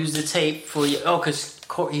 "Yo, use the tape for you." Oh, because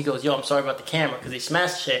he goes, "Yo, I'm sorry about the camera," because they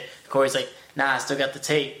smashed shit. Corey's like, "Nah, I still got the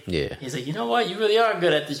tape." Yeah. He's like, "You know what? You really are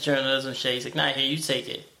good at this journalism shit." He's like, "Nah, here, you take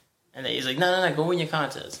it." And then he's like, "No, go win your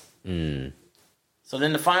contest." So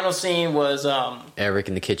then the final scene was, Eric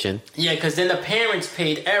in the kitchen. yeah, because then the parents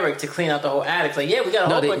paid Eric to clean out the whole attic. Like, yeah, we got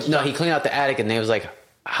a whole bunch of stuff. He cleaned out the attic, and they was like,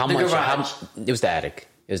 "How The much?" garage. It was the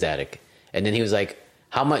attic. And then he was like,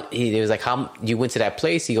 "How much?" He was like, "How you went to that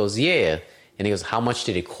place?" He goes, "Yeah." And he goes, "How much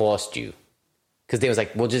did it cost you?" Because they was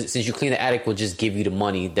like, "Well, just since you clean the attic, we'll just give you the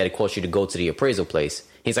money that it cost you to go to the appraisal place."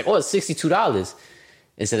 He's like, "Oh, it's $62."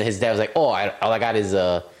 And so his dad was like, "Oh, all I got is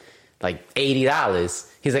like $80."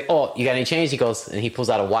 He's like, "Oh, you got any change?" He goes, and he pulls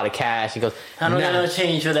out a wad of cash. He goes, I don't got no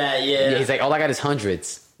change for that. Yeah. He's like, "All I got is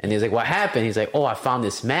hundreds." And he's like, "What happened?" He's like, "Oh, I found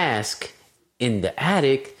this mask in the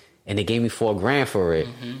attic, and they gave me $4,000 for it."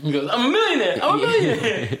 He goes, "I'm a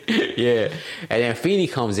millionaire. Yeah. And then Feeney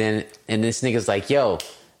comes in, and this nigga's like, "Yo,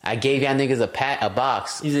 I gave y'all niggas a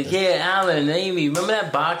box." He's like, "Yeah, Alan and Amy, remember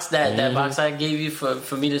that box that box I gave you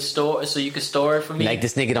for me to store so you could store it for me?" Like,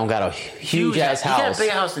 this nigga don't got a huge ass He house. got a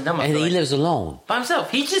bigger house than them. I And feel he like. lives alone. By himself.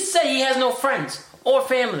 He just said he has no friends or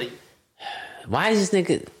family. Why is this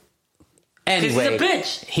nigga? Anyway, he's a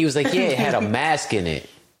bitch. he was like, "Yeah, it had a mask in it."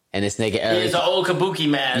 And this nigga Eric, it's an old kabuki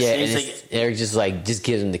mask. yeah, And and he's it's- Eric just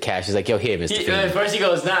gives him the cash. He's like, "Yo, here, Mr. at Feeney." first he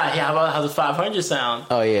goes, nah, how does 500 sound?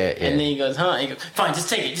 Oh yeah, yeah. And then he goes, huh? And he goes, fine, just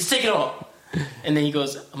take it all. And then he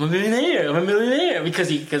goes, I'm a millionaire.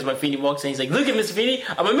 Because when Feeney walks in, he's like, look at Mr. Feeney,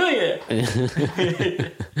 I'm a millionaire.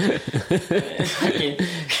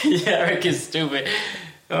 Yeah, Eric is stupid.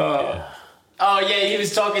 Oh yeah, he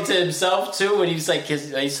was talking to himself too when he was like,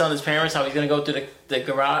 he's telling his parents how he's gonna go through the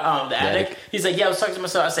garage, the attic. He's like, yeah, I was talking to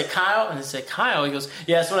myself. I said, Kyle, and he said, Kyle. He goes,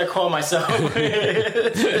 yeah, that's what I call myself.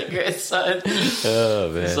 Good son.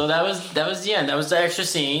 Oh man. So that was the end. That was the extra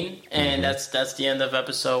scene, and that's the end of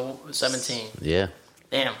episode 17. Yeah.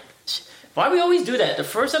 Damn. Why we always do that? The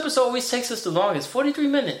first episode always takes us the longest, 43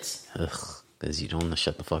 minutes. Because you don't want to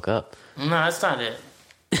shut the fuck up. No, that's not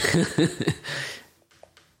it.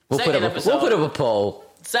 We'll put up a poll.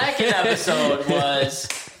 Second episode was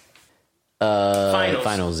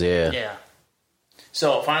Finals, yeah. Yeah.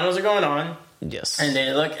 So finals are going on, Yes. and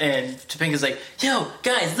they look, and Topinka's like, "Yo,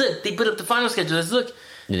 guys, look! They put up the final schedule. Let's look."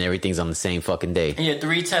 And everything's on the same fucking day. And you had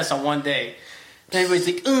 3 tests on one day. And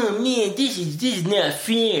everybody's like, "Oh man, this is not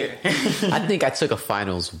fair." I think I took a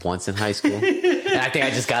finals once in high school, and I think I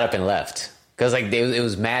just got up and left. Because like it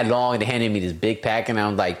was mad long, and they handed me this big pack, and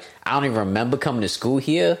I'm like, I don't even remember coming to school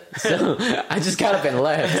here, so I just got up and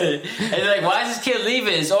left. And they're like, "Why is this kid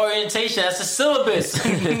leaving? It's orientation. That's the syllabus."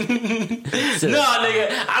 No,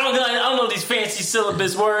 nigga, I don't know these fancy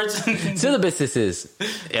syllabus words. Syllabus is. You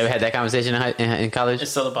ever had that conversation in college?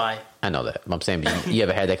 It's syllabi. I know that. I'm saying, but you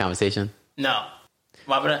ever had that conversation? No.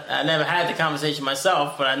 Why would I never had the conversation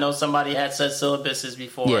myself, but I know somebody had said syllabuses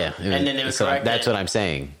before. Yeah, and then they were corrected. That's what I'm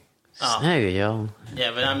saying. Oh. Nigga, yo. Yeah,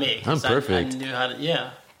 but not me. I'm perfect. I knew how to.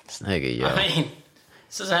 Yeah. Nigga, yo. I mean,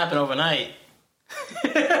 this doesn't happen overnight.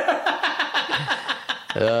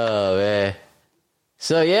 Oh man.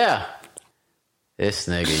 So yeah, this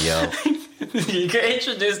nigga, yo. You can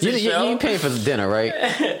introduce the You show. ain't paying for the dinner, right?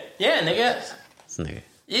 Yeah, nigga. This nigga.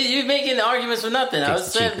 You're making arguments for nothing. I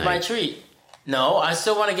was Takes the cheap saying my night. treat. No, I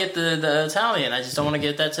still want to get the Italian. I just don't want to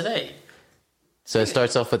get that today. So it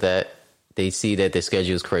starts off with that. They see that their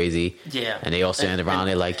schedule is crazy. Yeah. And they all stand around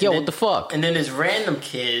there like, yo, what the fuck? And then this random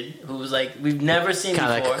kid who was like, we've never seen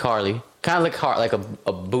Kind of before. like Carly. Kind of like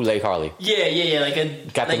a bootleg Harley. Yeah. Like a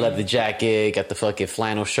Got the leather jacket, got the fucking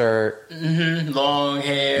flannel shirt. long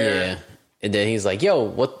hair. Yeah. And then he's like, yo,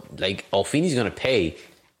 what? Like, oh, Feeney's gonna pay.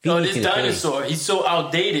 Oh, Feeney's this gonna pay. dinosaur, he's so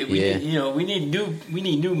outdated. Yeah. We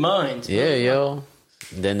need new minds. Yeah, yo.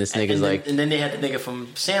 And then this nigga's like, and then they had the nigga from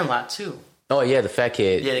Sandlot too. oh yeah, the fat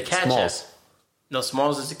kid. Yeah, the cat Smalls. chef. No,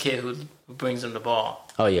 Smalls is the kid who brings him the ball.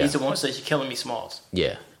 Oh, yeah. He's the one who says, "You're killing me, Smalls."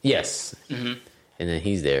 Yeah. Yes. Mm-hmm. And then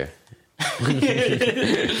he's there.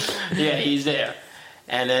 Yeah, he's there.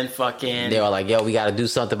 And then fucking... They were like, yo, we got to do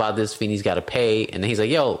something about this. Feeney's got to pay. And then he's like,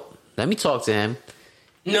 yo, let me talk to him.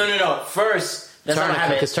 No. First, that's not what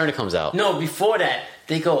happened. Because Turner comes out. No, before that,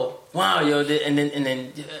 they go, wow, yo, and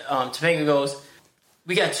then Topanga goes,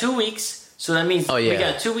 we got 2 weeks, so that means we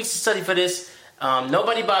got 2 weeks to study for this.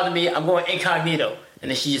 Nobody bothered me. I'm going incognito.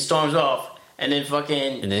 And then she just storms off. And then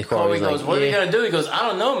fucking and then Corey goes, like, what are we going to do? He goes, I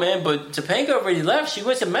don't know, man, but Topanga already left. She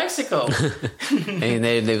went to Mexico. And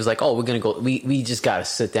they was like, oh, we're going to go. We just got to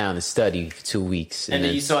sit down and study for 2 weeks. And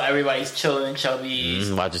then you saw everybody's chilling in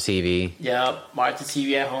Chubby's. Watch the TV. Yep, watch the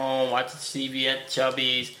TV at home, watch the TV at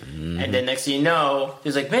Chubby's. And then next thing you know,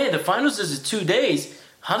 he's like, man, the finals is in 2 days.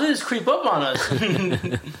 How did this creep up on us?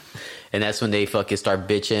 And that's when they fucking start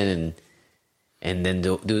bitching and then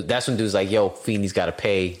dude, that's when dude's like, yo, Feeney's got to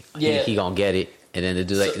pay. Yeah. He gonna get it. And then the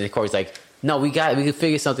dude's like, and then Corey's like, no, we can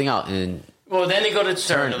figure something out. And Well, then they go to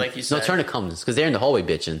Turner, like you said. No, Turner comes because they're in the hallway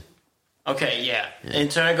bitching. Okay, yeah. And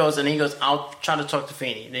Turner goes, and he goes, I'll try to talk to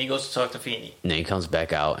Feeney. Then he goes to talk to Feeney. And then he comes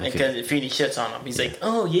back out. And because Feeney shits on him. He's like,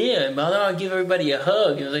 oh, yeah, mother, I'll give everybody a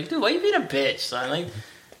hug. He was like, dude, why you being a bitch, son? Like,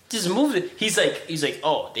 just move it. He's like,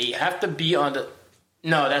 oh, they have to be on the...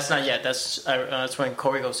 No, that's not yet. That's when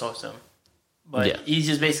Corey goes talks to him. But he's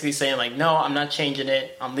just basically saying, like, no, I'm not changing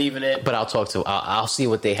it. I'm leaving it. But I'll see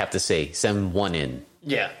what they have to say. Send one in.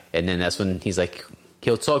 Yeah. And then that's when he's like,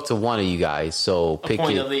 he'll talk to one of you guys. So pick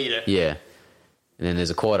Appoint your a leader. Yeah. And then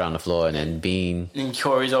there's a quarter on the floor, and then Bean. And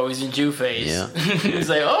Corey's always in Jew face. Yeah. He's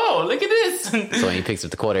like, oh, look at this. So when he picks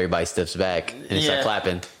up the quarter, everybody steps back and they start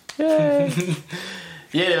clapping. Yeah,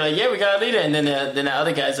 they're like, yeah, we got a leader. And then the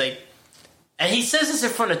other guy's like, and he says this in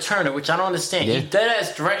front of Turner, which I don't understand. Yeah. He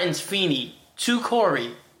deadass threatens Feeney to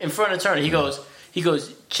Corey in front of Turner. He goes,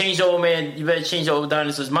 change the old man. You better change the old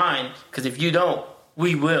dinosaur's mind, because if you don't,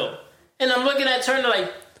 we will. And I'm looking at Turner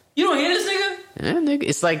like, you don't hear this nigga? Yeah, nigga,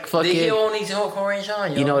 it's like fucking. They all need to hold Corey and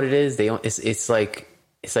Sean, yo. You know what it is? They don't. It's like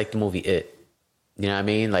the movie It. You know what I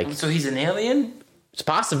mean? Like, So he's an alien? it's a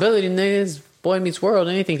possibility, niggas. Boy Meets World.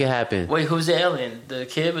 Anything can happen. Wait, who's the alien? The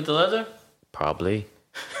kid with the leather? Probably.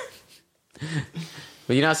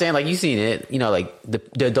 But you know what I'm saying? Like, you seen it. You know, like,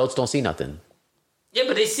 the adults don't see nothing. Yeah,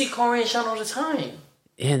 but they see Corey and Sean all the time.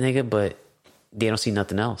 Yeah, nigga, but they don't see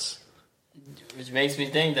nothing else. Which makes me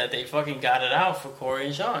think that they fucking got it out for Corey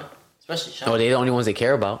and Sean. Especially Sean. Oh, they're the only ones they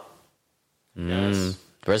care about. Yes.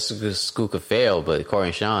 The rest of the school could fail, but Corey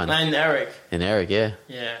and Sean. And Eric. And Eric, yeah.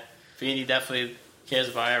 Yeah. Feeney definitely cares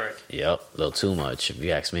about Eric. Yep, a little too much, if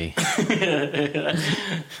you ask me.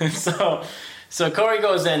 So Corey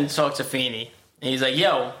goes in and talks to Feeney. And he's like,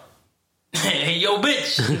 yo. Hey, yo,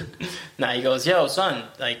 bitch. Nah, he goes, yo, son,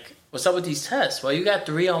 like, what's up with these tests? Well, you got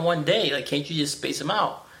 3 on one day. Like, can't you just space them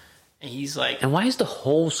out? And he's like... And why is the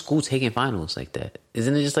whole school taking finals like that?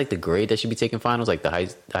 Isn't it just like the grade that should be taking finals, like the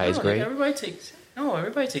highest grade? Everybody takes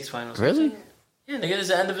finals. Really? Yeah, nigga, it's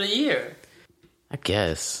the end of the year. I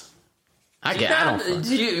guess. I don't.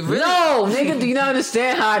 Do you really? No, nigga, do you not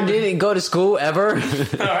understand how I didn't go to school ever? All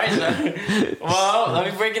right, so, well,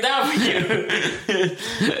 let me break it down for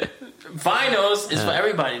you. Finals is for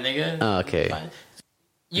everybody, nigga. Oh, okay.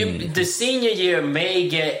 The senior year may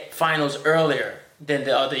get finals earlier than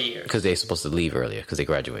the other year Because they're supposed to leave earlier because they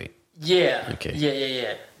graduate. Yeah. Okay.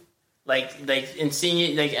 Yeah. Like in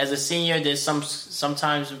senior, like as a senior, there's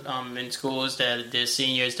sometimes in schools that there's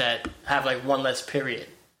seniors that have like one less period.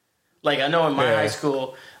 Like I know in my high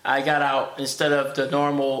school, I got out instead of the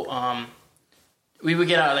normal. We would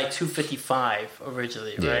get out at like 2:55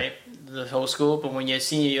 originally, right? The whole school, but when you're a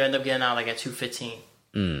senior, you end up getting out like at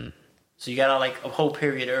 2:15. So you got out like a whole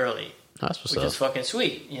period early. That's what's which up. is fucking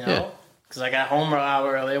sweet, you know. Yeah. Because I got home an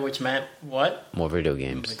hour earlier, which meant what? More video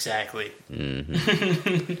games. Exactly.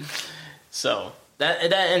 So that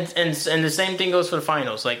and the same thing goes for the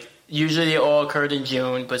finals. Like usually they all occurred in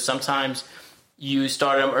June, but sometimes you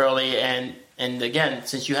started them early. And again,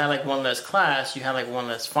 since you had like one less class, you had like one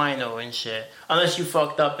less final and shit. Unless you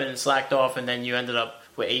fucked up and slacked off, and then you ended up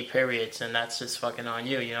with 8 periods, and that's just fucking on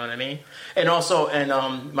you. You know what I mean? And also, in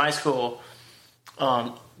my school.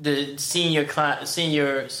 The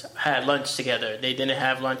seniors had lunch together. They didn't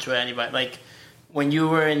have lunch with anybody. Like when you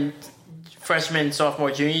were in freshman, sophomore,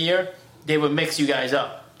 junior year, they would mix you guys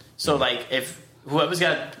up. So like if whoever's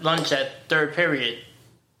got lunch at third period,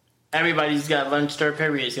 everybody's got lunch third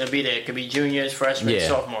period is gonna be there. It could be juniors, freshmen,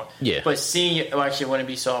 sophomore. Yeah. But senior, well, actually, it wouldn't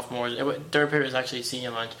be sophomores. Third period is actually senior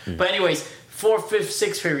lunch. But anyways, 4th, 5th,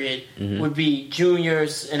 6th period would be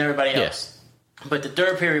juniors and everybody else. But the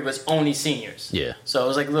third period was only seniors. Yeah. So it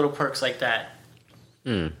was like little perks like that.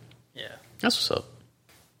 Yeah. That's what's up.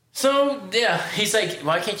 So, yeah, he's like,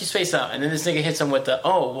 why can't you space out? And then this nigga hits him with the,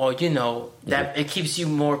 that it keeps you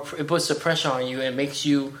more, it puts the pressure on you and makes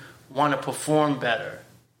you want to perform better.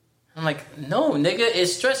 I'm like, no, nigga, it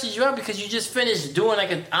stresses you out because you just finished doing like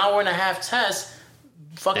an hour and a half test,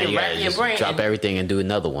 fucking racking your brain. Drop everything and do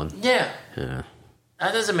another one. Yeah.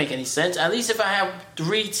 That doesn't make any sense. At least if I have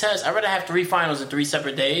 3 tests, I'd rather have 3 finals in 3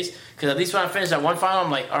 separate days. Because at least when I finish that one final, I'm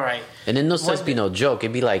like, all right. And then those tests be no joke.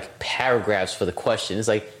 It'd be like paragraphs for the question. It's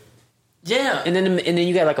like, yeah. And then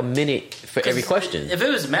you got like a minute for every question. If it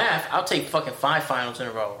was math, I'll take fucking 5 finals in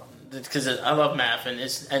a row. Because I love math, and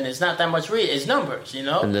it's not that much read. It's numbers, you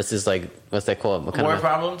know. And this is like, what's that called? What kind Word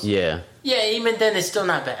problems. Yeah. Yeah. Even then, it's still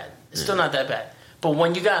not bad. It's still not that bad. But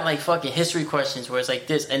when you got like fucking history questions where it's like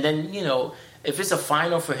this, and then if it's a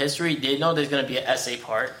final for history, they know there's going to be an essay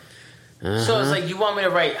part. So it's like, you want me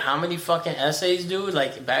to write how many fucking essays, dude?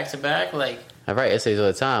 Like, back to back? Like, I write essays all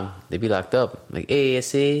the time. They be locked up. Like, hey,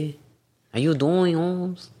 essay, how you doing,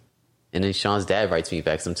 Holmes? And then Sean's dad writes me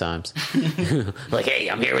back sometimes. Like, hey,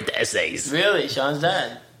 I'm here with the essays. Really? Sean's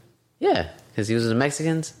dad? Yeah, because he was the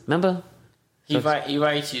Mexicans, remember? He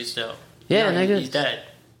writes you still. Yeah, nigga. He's dead.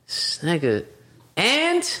 Nigga.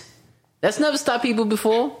 And that's never stopped people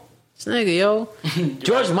before. This nigga, yo.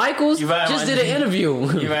 George Michaels just did an interview.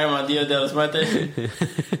 You write him on Dia de los Muertos?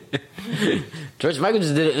 George Michael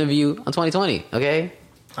just did an interview on 2020, okay?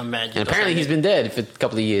 I'm mad. And apparently he's been dead for a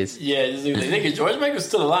couple of years. Yeah, this dude, nigga, George Michael's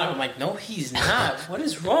still alive. I'm like, no, he's not. What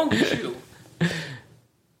is wrong with you?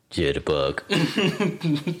 Jitterbug.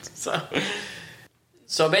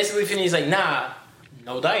 So basically, Finney's like, nah,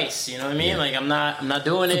 no dice. You know what I mean? Yeah. Like, I'm not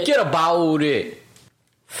doing it. Forget about it.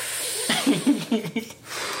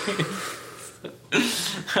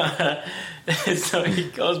 So he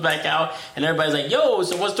goes back out, and everybody's like, yo,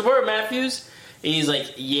 so what's the word, Matthews? And he's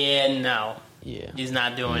like, yeah, no. Yeah. He's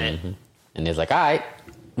not doing it. And it's like, all right,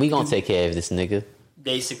 we gonna take care of this nigga.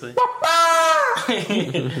 Basically.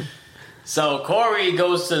 So Corey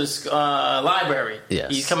goes to the library.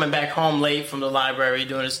 Yes. He's coming back home late from the library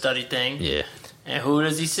doing a study thing. Yeah. And who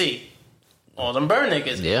does he see? All them burn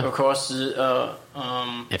niggas. Yeah. Across the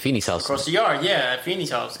At Feeney's house. across the yard, yeah, at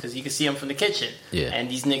Feeney's house, because you can see him from the kitchen. Yeah. And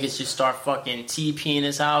these niggas just start fucking TPing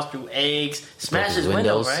his house through eggs, smash his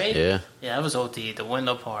window, windows, right? yeah. Yeah, that was OD, the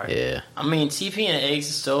window part. Yeah. I mean, TPing eggs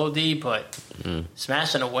is still OD, but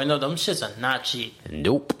smashing a window, them shits are not cheap.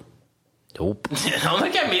 Nope. Nope. Don't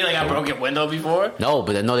look at me like I broke a window before. No,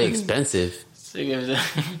 but I know they're expensive.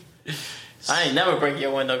 I ain't never break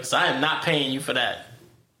your window because I am not paying you for that.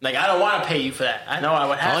 Like, I don't want to pay you for that. I know I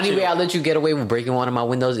would have The only way I'll let you get away with breaking one of my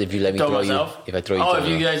windows if you let me throw myself? you. If I throw you. Oh, through if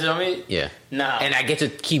you the- guys know me? Yeah. No. And I get to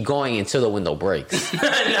keep going until the window breaks.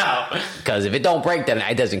 No. Because if it don't break, then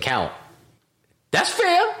it doesn't count. That's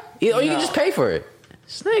fair. Or you can just pay for it.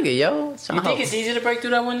 This nigga, yo. You think it's easy to break through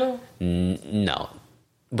that window? No.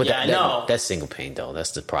 But Yeah, I know. that's single pane, though.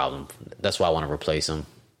 That's the problem. That's why I want to replace them.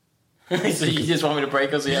 So you just want me to break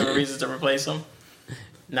them so you have a reason to replace them?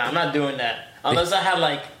 Nah, I'm not doing that. Unless I have,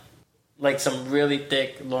 like some really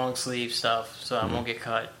thick, long sleeve stuff so I won't get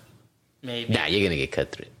cut. Maybe. Nah, you're going to get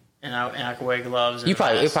cut through it. And I can wear gloves. And You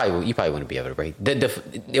probably wouldn't be able to break.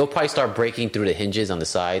 It'll probably start breaking through the hinges on the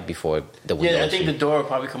side before the window. Yeah, I think the door will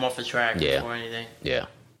probably come off the track before anything. Yeah.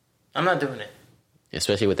 I'm not doing it.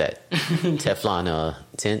 Especially with that Teflon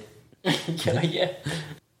tint. Yeah.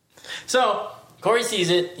 So, Corey sees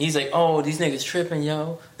it. He's like, oh, these niggas tripping,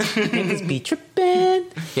 yo. Niggas be tripping.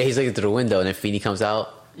 Yeah, he's looking through the window, and then Feeney comes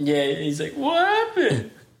out. Yeah, he's like, what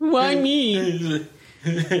happened? Why me?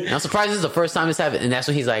 I'm surprised this is the first time this happened, and that's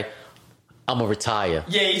when he's like, I'm gonna retire.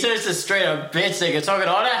 Yeah, he turns to straight up bitch nigga, talking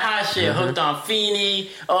all that hot shit, hooked on Feeney.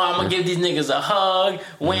 Oh, I'm gonna give these niggas a hug.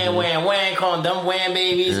 Wham, wham, wham, calling them wham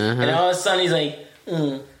babies. And all of a sudden he's like,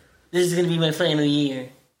 this is gonna be my final year.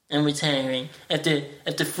 I'm retiring.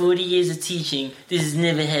 After 40 years of teaching, this has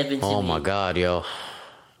never happened to me. Oh my god, yo.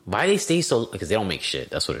 Why they stay so... Because they don't make shit.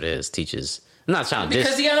 That's what it is, teachers. I'm not trying to...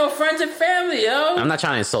 Because he got no friends and family, yo. I'm not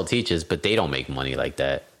trying to insult teachers, but they don't make money like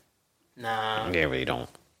that. Nah. They really don't.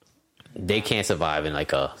 They can't survive in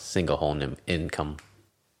like a single home income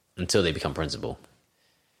until they become principal.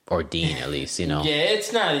 Or dean, at least, you know. Yeah,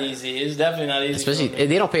 it's not easy. It's definitely not easy. Especially,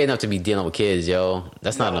 they don't pay enough to be dealing with kids, yo.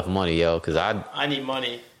 That's not enough money, yo. Because I need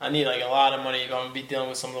money. I need like a lot of money if I'm gonna be dealing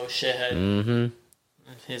with some little shithead. Mm-hmm.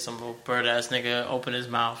 Here's some little bird ass nigga open his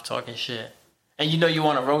mouth talking shit, and you know you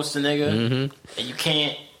want to roast a nigga, and you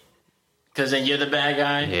can't, because then you're the bad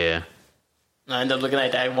guy. Yeah. And I end up looking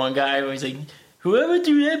like that one guy where he's like, whoever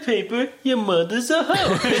threw that paper, your mother's a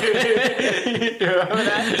hoe. Remember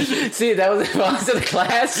that? See, that was the answer to the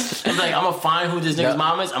class. I was like, I'm gonna find who this nigga's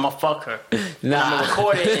mom is. I'm gonna fuck her. Nah. I'm gonna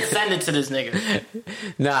record it and send it to this nigga.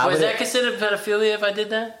 Nah. Was that considered pedophilia if I did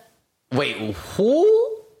that? Wait,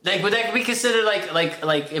 who? Like, would that be considered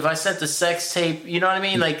like if I sent the sex tape? You know what I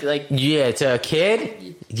mean? Like Yeah, to a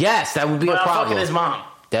kid? Yes, that would be a I'm fucking problem. his mom,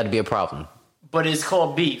 That'd be a problem. but it's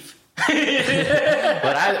called beef. But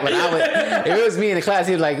I would, if it was me in the class,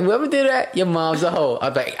 he'd be like, whoever did that, your mom's a hoe.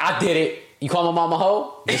 I'd be like, I did it. You call my mom a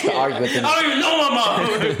hoe? Just to argue with them. I don't even know my mom.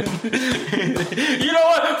 You know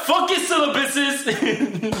what? Fuck your syllabuses.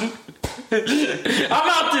 I'm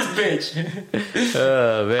out this bitch.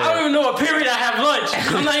 Oh, man. I don't even know what period I have lunch.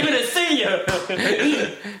 I'm not even a senior.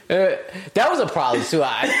 That was a problem, too.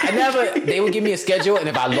 I never, they would give me a schedule, and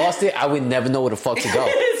if I lost it, I would never know where the fuck to go.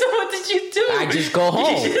 So what did you do? I just go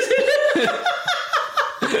home.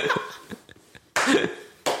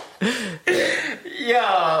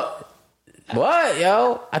 Yo. What,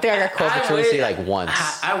 yo? I think I got called for truancy like once.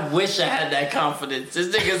 I wish I had that confidence.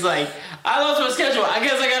 This nigga's like, I lost my schedule. I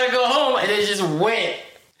guess I gotta go home, and it just went.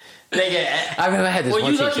 Nigga, I remember I had this well,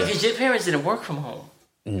 one you lucky teacher. because your parents didn't work from home.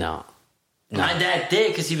 No. My dad did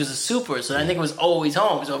because he was a super, so that nigga was always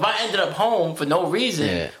home. So if I ended up home for no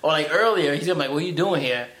reason or like earlier, he's gonna be like, "What are you doing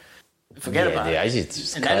here?" Forget about it. I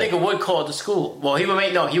just and that nigga would call the school. Well, he would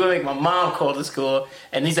make my mom call the school,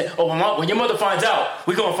 and he said, "Oh, when your mother finds out,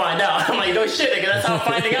 we gonna find out." I'm like, "No shit, nigga. That's how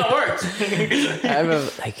finding out works." I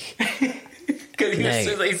remember, like, because he was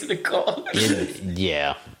too lazy to call.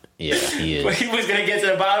 Yeah, he is. But he was gonna get to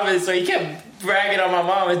the bottom of it, so he kept bragging on my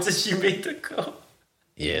mom until she made the call.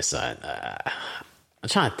 Yes, I'm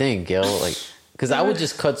trying to think, yo, like, because I would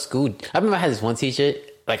just cut school. I remember I had this one teacher.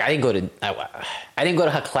 Like, I didn't go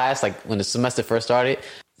to her class like when the semester first started.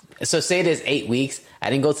 So say there's 8 weeks,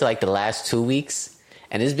 I didn't go to like the last 2 weeks,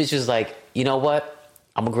 and this bitch was like, you know what?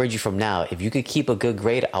 I'm gonna grade you from now. If you could keep a good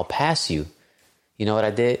grade, I'll pass you. You know what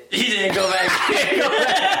I did? He didn't go back.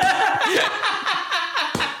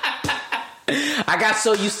 I got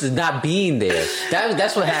so used to not being there.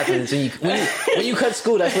 That's what happens when you cut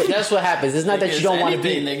school. That's what happens. It's not that you don't want to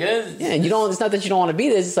be. Nigga. Yeah, you don't. It's not that you don't want to be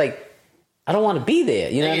there. It's just like I don't want to be there.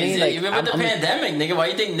 You know what I mean? Like, even with the pandemic, nigga, why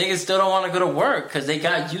you think niggas still don't want to go to work? Because they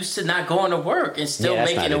got used to not going to work and still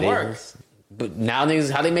making it work. But now niggas,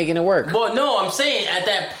 how they making it work? Well, no, I'm saying at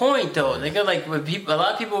that point though, nigga, like when people, a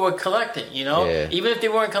lot of people were collecting. You know, even if they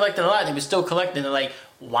weren't collecting a lot, they were still collecting. They're like,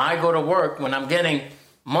 why go to work when I'm getting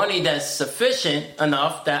money that's sufficient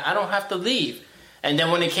enough that I don't have to leave? And then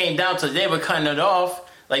when it came down to they were cutting it off,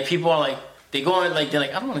 like people are like. They go in, like, they're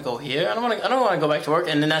like, I don't want to go here. I don't want to go back to work.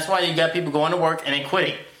 And then that's why you got people going to work and then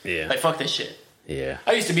quitting. Yeah. Like, fuck this shit. Yeah.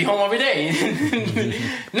 I used to be home every day.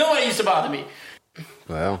 Nobody used to bother me.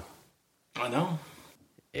 Well. I know.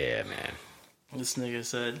 Yeah, man. This nigga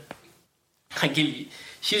said,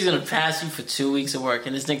 she was going to pass you for 2 weeks of work.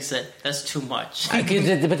 And this nigga said, that's too much. But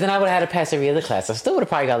then I would have had to pass every other class. I still would have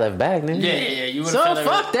probably got left back, man. Yeah. You so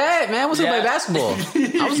fuck that, man. I was going to play basketball.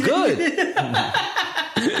 I was good.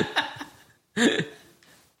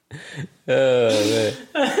 Oh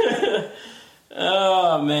man.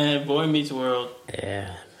 Oh man, Boy Meets World.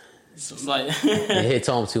 Yeah. It's like it hits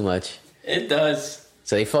home too much. It does.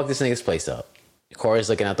 So they fuck this nigga's place up. Corey's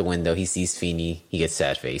looking out the window. He sees Feeney. He gets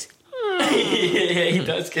sad face. Yeah, he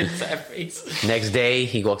does get sad face. Next day,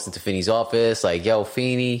 he walks into Feeney's office like, yo,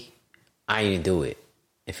 Feeney, I didn't do it.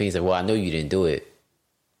 And Feeney's like, well, I know you didn't do it.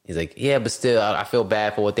 He's like, yeah, but still, I feel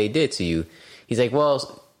bad for what they did to you. He's like,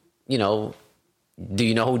 well, you know, do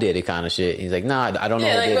you know who did it kind of shit? He's like, nah, I don't know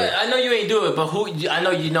who did it. I know you ain't do it, but I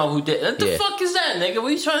know you know who did it. What the fuck is that, nigga? What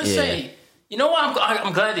are you trying to say? You know what?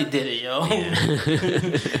 I'm glad they did it, yo. Yeah.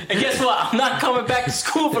 And guess what? I'm not coming back to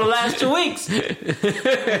school for the last 2 weeks.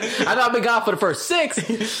 I know I've been gone for the first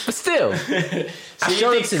 6, but still. So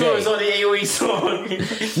you think school is only 8 weeks long?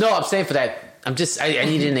 No, I'm saying for that. I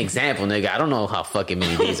need an example, nigga. I don't know how fucking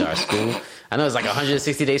many days are at school. I know it's like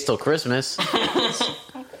 160 days till Christmas.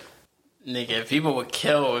 Nigga, people would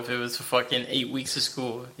kill if it was fucking 8 weeks of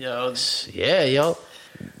school, yo. Yeah, yo.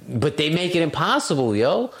 But they make it impossible,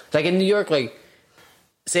 yo. Like in New York, like,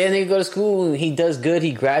 say a nigga go to school and he does good,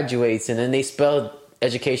 he graduates, and then they spell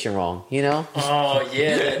education wrong, you know? Oh,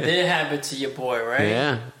 yeah, that did happen to your boy, right?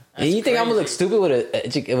 Yeah. That's and you think crazy. I'm gonna look stupid with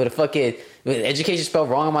a fucking with education spelled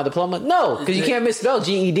wrong on my diploma? No, because you can't misspell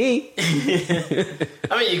GED.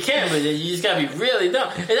 I mean, you can, but you just gotta be really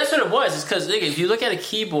dumb. And that's what it was. It's because if you look at a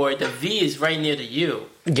keyboard, the V is right near the U.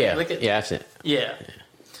 Yeah, that's it. Yeah.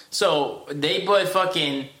 So they put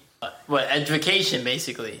fucking education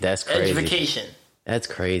basically. That's crazy. Education. That's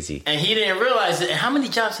crazy. And he didn't realize it. How many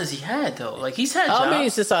jobs has he had though? Like he's had jobs. I mean,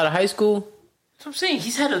 since out of high school. That's what I'm saying.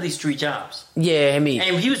 He's had at least 3 jobs. Yeah, I mean,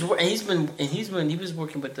 and he was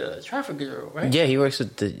working with the traffic bureau, right? Yeah, he works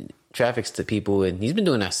with the traffic people, and he's been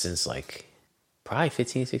doing that since like probably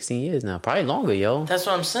 15, 16 years now, probably longer, yo. That's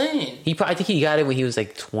what I'm saying. I think he got it when he was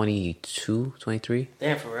like 22, 23.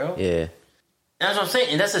 Damn, for real? Yeah. That's what I'm saying,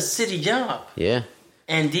 and that's a city job. Yeah.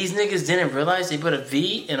 And these niggas didn't realize they put a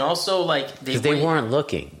V, and also like they weren't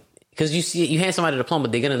looking. Because you hand somebody a diploma,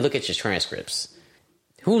 they're gonna look at your transcripts.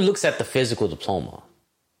 Who looks at the physical diploma?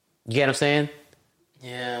 You get what I'm saying?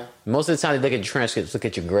 Yeah. Most of the time, they look at your transcripts, look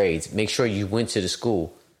at your grades, make sure you went to the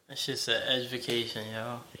school. That shit said education,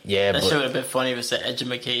 yo. Yeah, that shit would have been funny if it said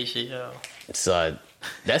education, yo. So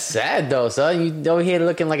that's sad though, son. You over here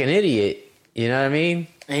looking like an idiot. You know what I mean?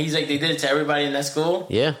 And he's like, they did it to everybody in that school?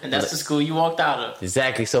 Yeah. And that's the school you walked out of.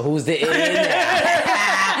 Exactly. So who's the idiot?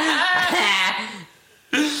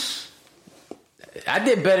 I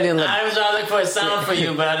did better than... I was trying to look for a sound for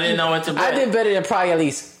you, but I didn't know what to put. I did better than probably at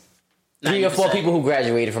least 3 or 4 people who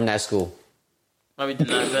graduated from that school. Probably did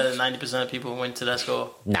not better than 90% of people who went to that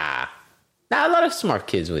school. Nah, a lot of smart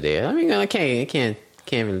kids were there. I mean, I can't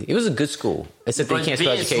really... It was a good school. Except they can't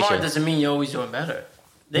spell education. Being smart doesn't mean you're always doing better.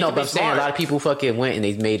 No, but I'm saying a lot of people fucking went and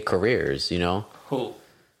they made careers, you know? Who?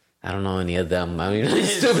 I don't know any of them. I mean,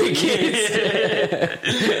 stupid kids.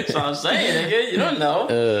 That's what I'm saying, nigga. You don't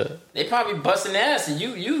know. They probably busting ass, and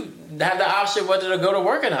you have the option whether to go to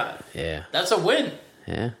work or not. Yeah, that's a win.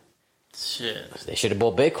 Yeah, shit. They should have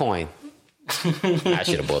bought Bitcoin. I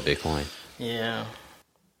should have bought Bitcoin. Yeah.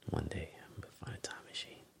 One day I'm gonna find a time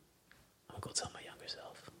machine. I'm gonna go tell my younger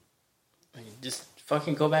self. Just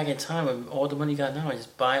fucking go back in time with all the money you got now and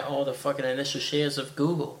just buy all the fucking initial shares of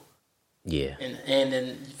Google. Yeah. And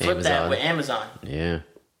then flip Amazon. That with Amazon. Yeah.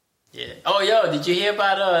 Yeah. Oh, yo, did you hear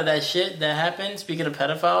about that shit that happened? Speaking of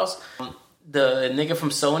pedophiles, the nigga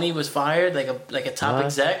from Sony was fired, like a top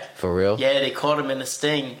exec. For real? Yeah, they caught him in a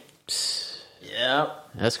sting. Yep.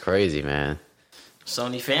 That's crazy, man.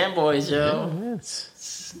 Sony fanboys, yo. Yeah,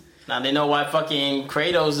 now they know why fucking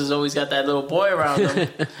Kratos has always got that little boy around him.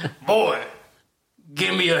 Boy,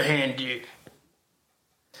 give me a hand, dude.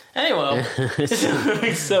 Anyway,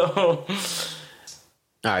 so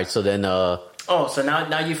All right, so then so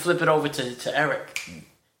now you flip it over to Eric,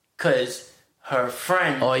 because her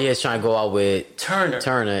friend. Oh yeah, it's trying to go out with Turner,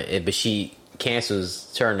 but she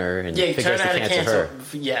cancels Turner and Turner figures to had to cancel her.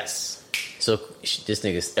 Yes. So this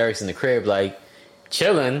nigga Eric's in the crib like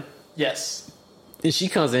chilling. Yes. And she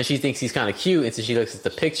comes in, she thinks he's kind of cute, and so she looks at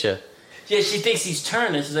the picture. Yeah, she thinks he's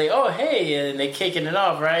Turner. She's like, oh hey, and they're kicking it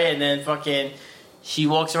off, right? And then fucking, she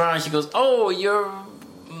walks around and she goes, oh, you're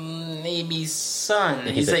maybe son.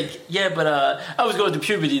 And he's like, yeah, but I was going through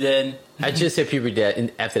puberty then. I just hit puberty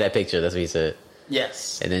after that picture. That's what he said.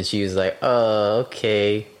 Yes. And then she was like, oh,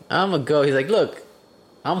 okay, I'm gonna go. He's like, look,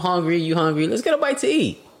 I'm hungry, you hungry, let's get a bite to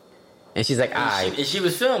eat. And she's like, alright. And she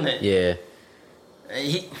was feeling it. Yeah.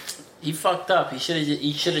 He fucked up. He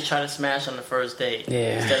should have tried to smash on the first date.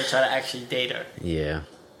 Yeah. Instead of trying to actually date her. Yeah.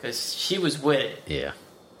 Because she was with it. Yeah.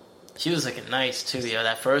 She was looking nice too, yo.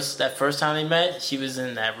 That first time they met, she was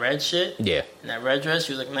in that red shit. Yeah. In that red dress,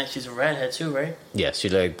 she was looking nice. She's a redhead too, right? Yeah, she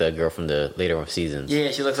looked like the girl from the later seasons. Yeah,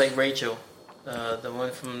 she looks like Rachel, the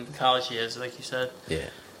one from the college years, like you said. Yeah.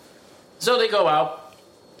 So they go out,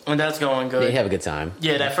 and that's going good. They have a good time.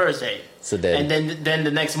 Yeah, that first date. So then, and then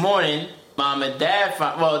the next morning, mom and dad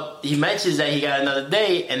he mentions that he got another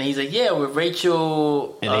date, and he's like, yeah, with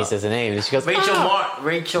Rachel. And then he says the name, and she goes,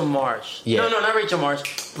 Rachel Marsh. Yeah. No, not Rachel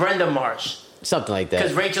Marsh. Brenda Marsh. Something like that.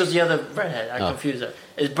 Because Rachel's the other redhead. I confused her.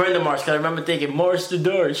 It's Brenda Marsh. Because I remember thinking Marsh the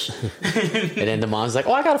Dorsch. And then the mom's like,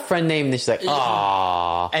 oh, I got a friend named. And she's like,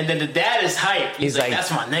 aww. And then the dad is hyped. He's like,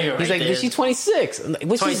 that's my nigga right He's like, there. she's 26.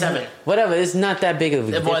 27. Whatever. It's not that big of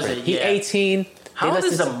a difference. Wasn't, He's 18. How old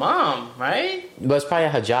is the mom, right? But it's probably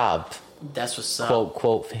her job. That's what's up.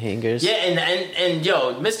 Quote fingers. Yeah, and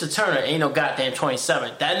yo, Mr. Turner ain't no goddamn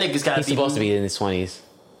 27. That nigga's got to be... He's supposed to be in his 20s.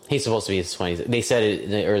 He's supposed to be in his 20s. They said it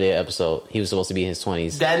in the earlier episode. He was supposed to be in his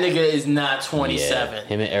 20s. That nigga is not 27.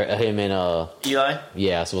 Yeah. Him and Eli?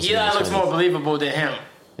 Yeah, supposed to be in Eli his looks 20s. more believable than him.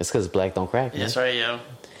 It's because black don't crack, man. That's right, yo.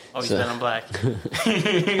 Oh, he's been on black.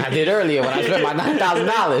 I did earlier when I spent my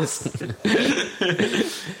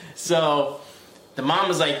 $9,000. So the mom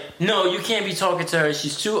was like, no, you can't be talking to her.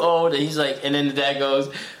 She's too old. And he's like, and then the dad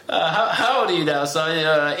goes, how old are you now? So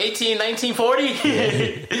 18, 19, 40?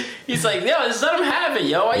 He's like, yo, just let him have it,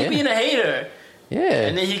 yo. Why you being a hater? Yeah.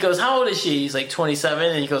 And then he goes, how old is she? He's like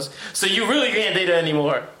 27. And he goes, so you really can't date her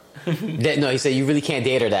anymore? No, he said you really can't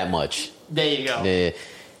date her that much. There you go. Yeah.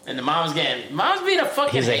 And the mom's being a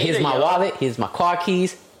fucking He's like, hater, here's my yo. wallet, here's my car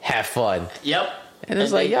keys, have fun. Yep. And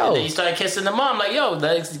it's like, yo. And then he started kissing the mom, like, yo,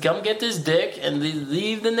 let's come get this dick and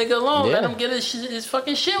leave the nigga alone. Yeah. Let him get his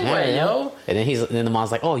fucking shit wet, yo. And then the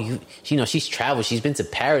mom's like, oh, you know, she's traveled, she's been to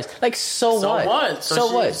Paris. Like, so what? What?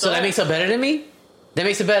 So what? So that makes her better than me? That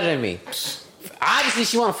makes her better than me. Obviously,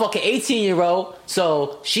 she want a fucking 18-year-old,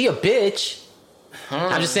 so she a bitch.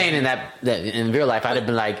 I'm just saying in that in real life, I'd have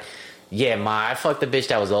been like, yeah, ma, I fucked a bitch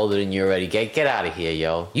that was older than you already. Get out of here,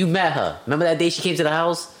 yo. You met her. Remember that day she came to the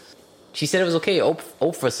house? She said it was okay.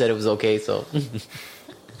 Oprah said it was okay, so.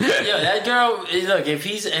 Yo, that girl, look, if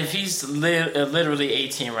he's literally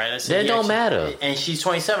 18, right? That don't matter. And she's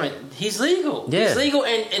 27, he's legal. Yeah. He's legal,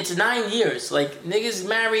 and it's 9 years. Like, niggas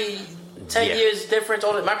marry 10 years difference.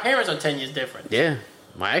 My parents are 10 years different. Yeah.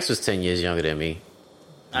 My ex was 10 years younger than me.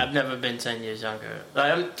 I've never been 10 years younger.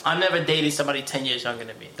 I've never dated somebody 10 years younger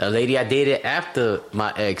than me. A lady I dated after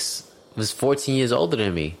my ex was 14 years older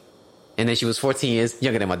than me. And then she was 14 years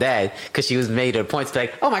younger than my dad because she was made a point to be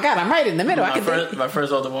like, oh my God, I'm right in the middle. My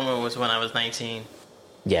first older woman was when I was 19.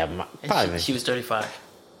 Yeah, probably. She was 35.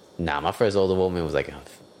 Nah, my first older woman was like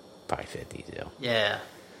probably 50. Yo. Yeah.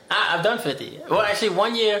 I've done 50. Well, actually,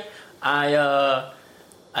 1 year I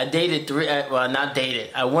dated three. Not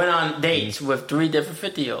dated. I went on dates with 3 different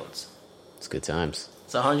 50-year-olds. It's good times.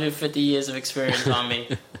 It's 150 years of experience on me.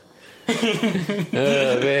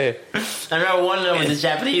 Oh man! I remember one of them was a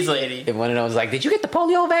Japanese lady. And one of them was like, "Did you get the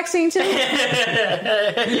polio vaccine too?"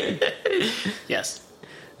 Yes.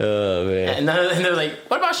 Oh man! And they were like,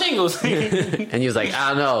 "What about shingles?" And he was like, "I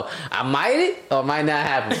don't know. I might or might not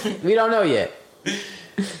happen. We don't know yet."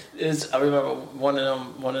 I remember one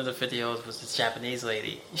of the 50-year-olds was this Japanese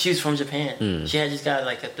lady. She was from Japan. She had just got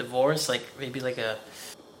like a divorce, like maybe like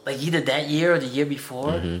either that year or the year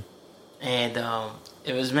before. And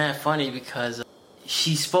it was mad funny because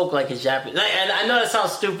she spoke like a Japanese. And I know that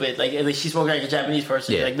sounds stupid. Like she spoke like a Japanese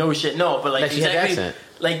person. Yeah. Like no shit, no. But like she had exactly, accent.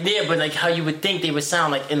 like yeah, but like how you would think they would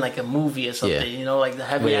sound like in like a movie or something. Yeah. You know, like the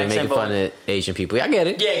heavy Where they're accent. making fun of Asian people. I get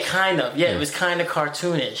it. Yeah, kind of. Yeah, it was kind of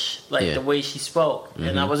cartoonish, like the way she spoke.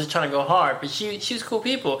 And I wasn't trying to go hard, but she was cool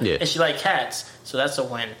people. Yeah. And she liked cats, so that's a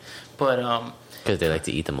win. But Because they like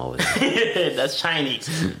to eat them over there. that's Chinese,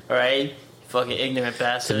 all right? Fucking ignorant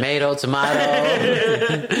bastard. Tomato.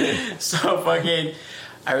 So fucking,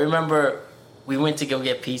 I remember we went to go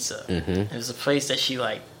get pizza. It was a place that she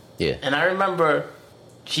liked. Yeah. And I remember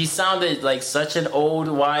she sounded like such an old,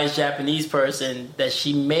 wise Japanese person that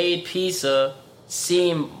she made pizza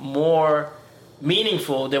seem more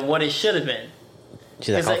meaningful than what it should have been.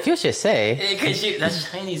 She's like, Like- you should say. Because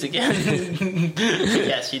that's Chinese again.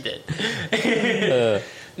 Yes, she did.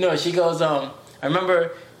 No, she goes, I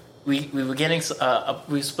remember we were getting,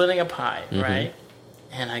 we were splitting a pie, right?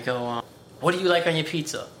 And I go, what do you like on your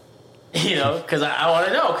pizza? You know, because I want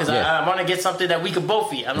to know, because I want to get something that we could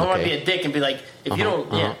both eat. I don't want to be a dick and be like, if you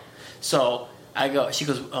don't, yeah. So I go, she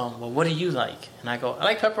goes, well, what do you like? And I go, I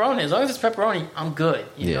like pepperoni. As long as it's pepperoni, I'm good.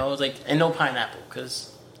 You know, it's like, and no pineapple,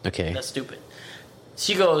 because that's stupid.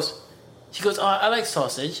 She goes, oh, I like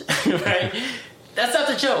sausage, right? That's not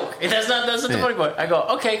the joke. That's not the funny part. I go,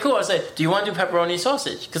 okay, cool. I said, do you want to do pepperoni and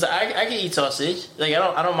sausage? Because I can eat sausage. Like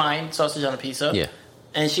I don't mind sausage on a pizza. Yeah.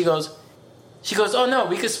 And she goes, oh no,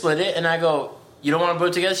 we could split it. And I go, you don't want to put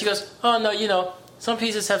it together? She goes, oh no, you know, some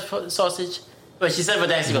pizzas have sausage. But she said, but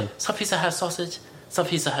then she goes, some pizza have sausage, some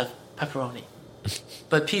pizza have pepperoni.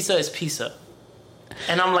 But pizza is pizza.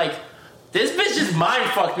 And I'm like, this bitch just mind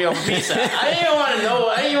fucked me over pizza. I didn't want to know.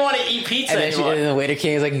 I didn't want to eat pizza And anymore. then the waiter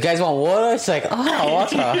came. He's like, "You guys want water?" It's like, "Oh,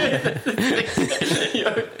 water."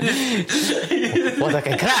 Water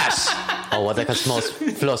can crash. Oh, water can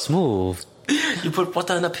flow smooth. You put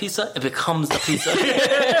butter in a pizza, it becomes the pizza.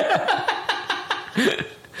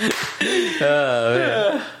 Oh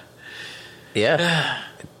man. Yeah.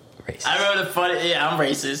 Racist. I remember the funny. Yeah, I'm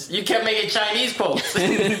racist. You kept making Chinese quotes.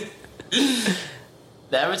 Did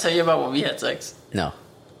I ever tell you about when we had sex? No.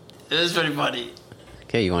 It was pretty funny.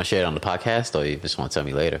 Okay, you want to share it on the podcast, or you just want to tell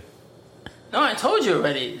me later? No, I told you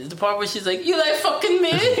already. It's the part where she's like, "You like fucking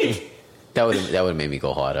me?" That would have made me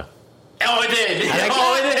go harder. Oh, it did. It did.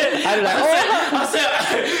 I'd be like, I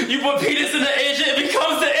said, you put penis in the Asian, it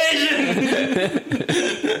becomes the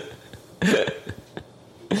Asian.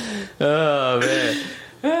 Oh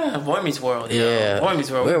man. Boy Meets World. Yo. Yeah. Boy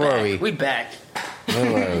Meets World. Where we were back. we? We back.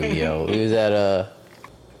 Where were we, yo? We was at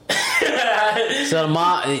So the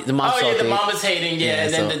mom Oh yeah, salty. the mom is hating, yeah,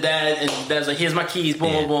 and then so- the dad's like, "Here's my keys,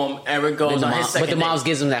 boom, Yeah. boom, boom." Eric goes on his second But the mom date.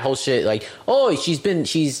 gives him that whole shit like, oh, she's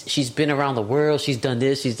been around the world, she's done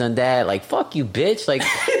this, she's done that. Like, fuck you, bitch. Like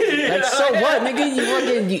so what,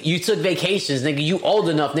 nigga? You took vacations, nigga. You old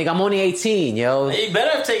enough, nigga. I'm only 18, yo. You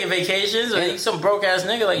better have taken vacations, or you some broke ass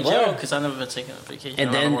nigga like Word. Joe, because I've never been taking a vacation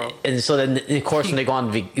And around the world. so then of course when they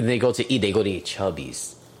go to eat, they go to eat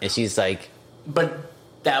Chubby's, and she's like, But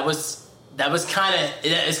that was kind of,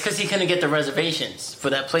 it's because he couldn't get the reservations for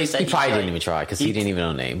that place. That he probably tried. didn't even try because he didn't even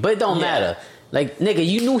know the name. But it don't Yeah. matter. Like, nigga,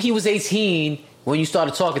 you knew he was 18 when you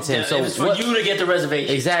started talking to him. Yeah, So it was for what- you to get the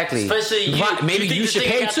reservation. Exactly. Especially you. Right, maybe think you this should nigga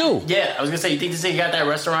pay got- too. Yeah, I was gonna say, you think this nigga got that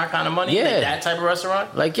restaurant kind of money? Yeah. Like that type of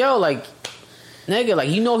restaurant? Like, yo, like, nigga, like,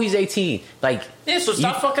 you know he's 18. Like, Yeah, so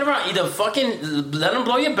stop fucking around. Either fucking let him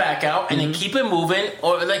blow your back out and then keep it moving,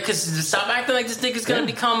 or like, cause stop acting like this nigga's gonna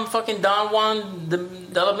become fucking Don Juan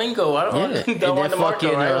Delamingo. I don't know. Yeah. Don Juan And then DeMarco,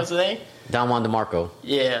 fucking, right? What's his name? Don Juan DeMarco.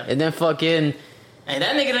 Yeah. And then fucking, And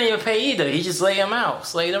that nigga didn't even pay either. He just slayed him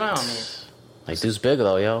out. like, Deuce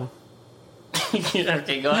Bigelow, yo.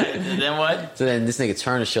 Okay, go ahead. And then what? So then this nigga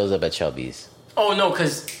Turner shows up at Chubby's. Oh no,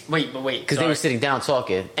 cause wait. Because they were sitting down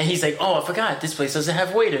talking. And he's like, "Oh, I forgot. This place doesn't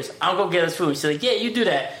have waiters. I'll go get us food." She's like, "Yeah, you do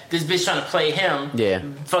that." This bitch trying to play him. Yeah.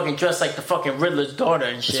 Fucking dressed like the fucking Riddler's daughter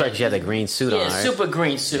and shit. That's right, she had that green suit Yeah, on, right? super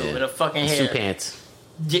green suit Yeah. with a fucking hair. Suit pants.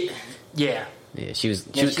 Yeah. Yeah. Yeah, she was,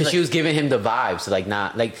 Yeah, she's because she like- was giving him the vibes, like,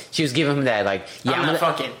 not, like, she was giving him that, like, yeah, I'm gonna not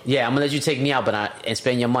fucking. Yeah, I'm gonna let you take me out, and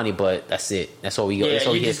spend your money, but that's it. That's all we go. Yeah, that's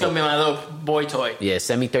all you're we just here gonna for. be my little boy toy. Yeah,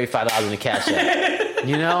 send me $35 in the cash app.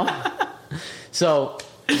 You know? So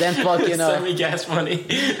then fucking Send me gas money.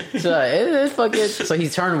 it's fucking, so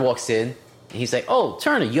Turner walks in. And he's like, "Oh,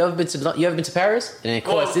 Turner, you ever been to Paris?" And then of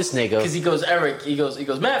course this nigga, because he goes, Eric. He goes,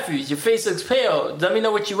 Matthews, your face looks pale. Let me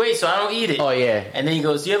know what you ate so I don't eat it. oh yeah, And then he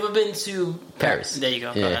goes, you ever been to Paris. There you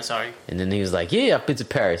go. Yeah. Oh, sorry. And then he was like, "Yeah, I've been to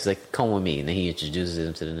Paris." He's like, "Come with me." And then he introduces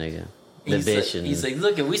him to the nigga, the He's bitch, like, and he's like,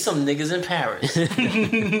 look, we some niggas in Paris.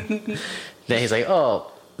 then he's like,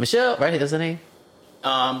 "Oh, Michelle, right? That's the name."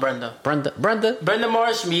 Brenda. Brenda.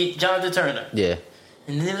 Marsh meet Jonathan Turner. Yeah.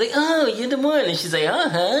 And then they're like, oh, you're the one. And she's like, oh,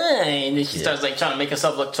 hi. And then she starts like trying to make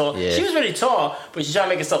herself look tall. Yeah. She was really tall, but she's trying to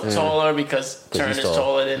make herself taller because Turner's he's tall.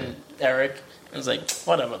 taller than Eric. I was like,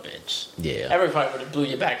 whatever, bitch. Yeah. Eric probably would have blew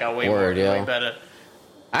your back out way Word, more, yo. way better.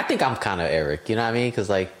 I think I'm kind of Eric. You know what I mean? Because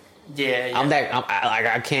like Yeah,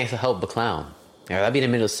 yeah. I can't help but clown. Yeah, I'd be in the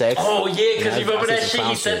middle of sex. Oh yeah, because And you remember I that said some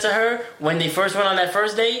shit he clown said to her when they first went on that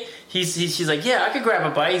first date. She's like, yeah, I could grab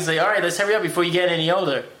a bite. He's like, all right, let's hurry up before you get any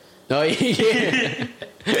older. Oh yeah.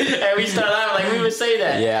 And we started laughing like we would say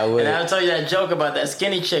that. Yeah, I would. And I'll tell you that joke about that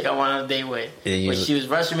skinny chick I went on a date with. When she was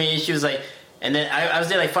rushing me, and she was like, and then I was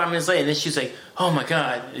there like 5 minutes later, and then she was like, oh my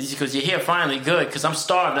god, because you're here finally, good, because I'm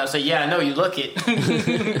starved. I was like, yeah, I know, you look it.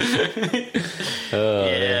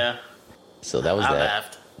 Yeah. So that was I that.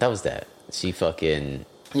 laughed. That was that. She fucking.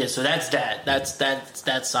 Yeah, so that's that. That's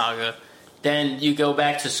that saga. Then you go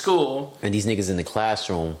back to school. And these niggas in the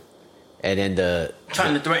classroom, and then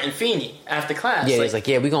Trying to threaten Feeney after class. Yeah, he's like,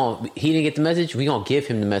 yeah, he didn't get the message. We gonna give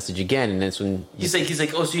him the message again, and that's when he's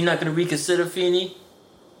like, oh, so you're not gonna reconsider Feeney?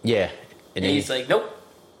 Yeah, and then he's like, nope.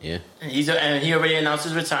 Yeah, and he already announced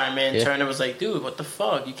his retirement. Yeah. Turner was like, dude, what the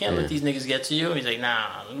fuck? You can't let these niggas get to you. And he's like,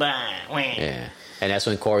 nah, blah, wah. Yeah, and that's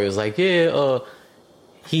when Corey was like, yeah,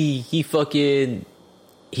 he fucking,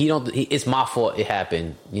 it's my fault it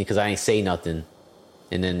happened because I ain't say nothing.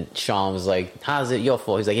 And then Sean was like, how's it your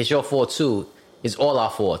fault? He's like, it's your fault too. It's all our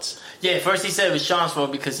faults. Yeah, first he said it was Sean's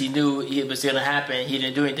fault because he knew it was going to happen. He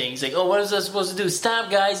didn't do anything. He's like, oh, what is I supposed to do? Stop,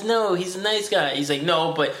 guys. No, he's a nice guy. He's like,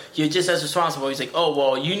 no, but you're just as responsible. He's like, oh,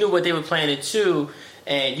 well, you knew what they were planning too,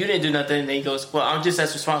 and you didn't do nothing. And then he goes, well, I'm just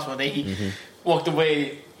as responsible. And then he walked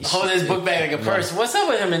away, holding his book bag like a purse. What's up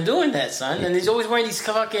with him and doing that, son? And he's always wearing these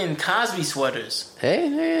fucking Cosby sweaters.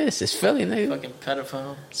 Hey, it's Philly, nigga. Fucking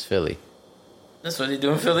pedophile. It's Philly. That's what they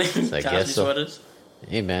do in Philly? I Cosby guess so. sweaters?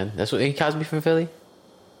 Hey, man. That's what, ain't Cosby from Philly?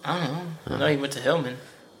 I don't know. I know he went to Hillman.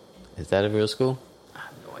 Is that a real school? I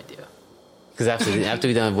have no idea. Because after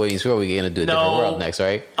we done Boy School, we're gonna do a different world next,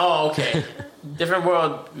 right? Oh, okay. Different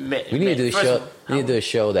world. We need to do a show. We need to do a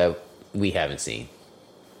show that we haven't seen.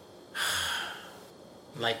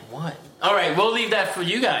 Like what? All right, we'll leave that for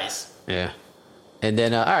you guys. Yeah. And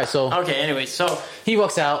then, all right, so okay. Anyway, so he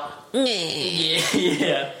walks out.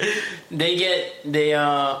 Yeah.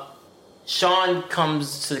 Sean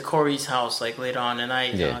comes to Corey's house like later on the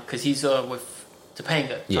night because he's with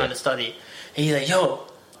Topanga trying to study, and he's like, "Yo,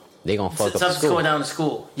 they gonna fuck up something's going down to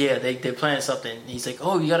school." Yeah, they're planning something. And he's like,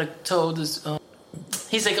 "Oh, you gotta tell this."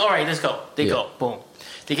 He's like, "All right, let's go." They go. Boom.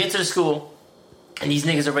 They get to the school, and these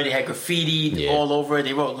niggas already had graffiti all over it.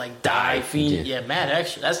 They wrote like "Die Fiend." Yeah, mad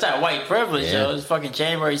extra. That's that white privilege, yo. It's fucking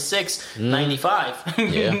January 6th, 95.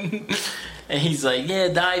 Yeah. And he's like, yeah,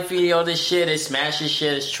 Die Fiend, all this shit. They smash this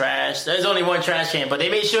shit. It's trash. There's only one trash can, but they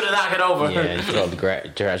made sure to knock it over. Yeah, and throw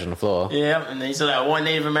the trash on the floor. Yeah, and then he saw that one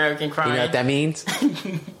Native American crying. You know what that means?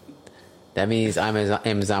 That means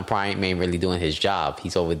Amazon Prime ain't really doing his job.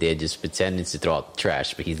 He's over there just pretending to throw out the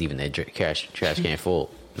trash, but he's leaving that trash can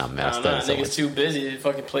full. Nah, man, I studied so niggas too busy to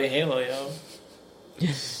fucking play Halo, yo.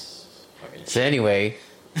 So anyway,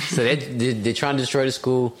 they're trying to destroy the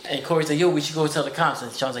school. And Corey's like, yo, we should go tell the cops.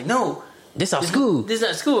 And Sean's like, no. This our school. This is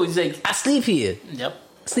not school. He's like, I sleep here. Yep.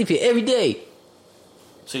 I sleep here every day.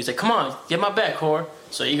 So he's like, come on, get my back, Corey.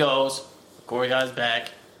 So he goes. Corey got his back.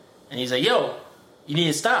 And he's like, yo, you need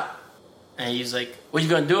to stop. And he's like, what you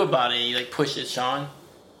gonna do about it? And he like pushes Sean.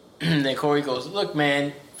 And then Corey goes, look,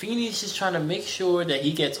 man, Feeney's just trying to make sure that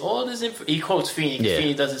he gets all this information. He quotes Feeney. Yeah.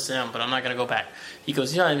 Feeney does this to him, but I'm not gonna go back. He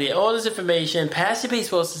goes, you know, get all this information, pass your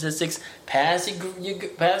baseball statistics, pass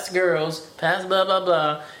the girls, pass blah blah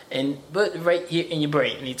blah, and but right here in your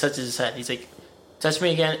brain. And he touches his head. He's like, touch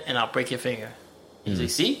me again, and I'll break your finger. He's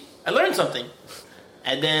like, see, I learned something.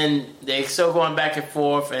 And then they're still going back and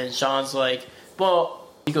forth, and Sean's like, well,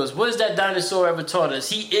 he goes, what has that dinosaur ever taught us?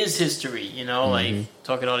 He is history, you know, like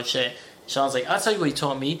talking all the shit. Sean's like, I'll tell you what he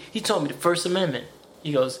taught me. He taught me the First Amendment.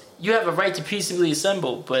 He goes, you have a right to peaceably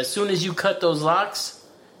assemble, but as soon as you cut those locks,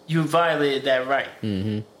 you violated that right.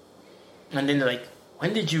 And then they're like,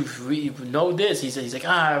 when did you know this? He's like,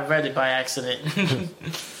 I read it by accident.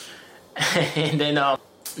 And then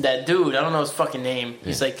that dude, I don't know his fucking name.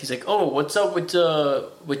 He's like, oh, what's up with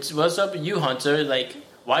you, Hunter? Like,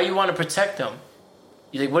 why you want to protect him?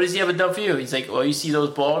 He's like, what has he ever done for you? He's like, well, you see those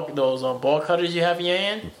ball cutters you have in your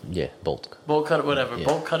hand? Yeah, bolt cutter, whatever. Yeah.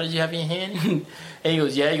 Bolt cutters you have in your hand? And he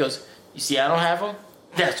goes, yeah. He goes, you see, I don't have them?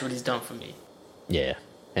 That's what he's done for me. Yeah.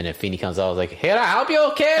 And then Feeney comes out, I was like, hey, I help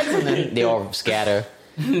you, kids? And then they all scatter.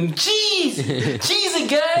 Cheese it,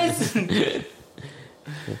 guys! And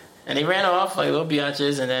they ran off like little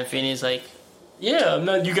biatches, and then Feeney's like, yeah,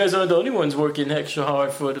 you guys aren't the only ones working extra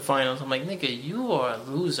hard for the finals. I'm like, nigga, you are a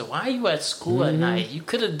loser. Why are you at school at night? You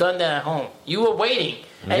could have done that at home. You were waiting.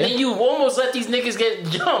 And then you almost let these niggas get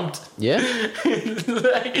jumped. Yeah.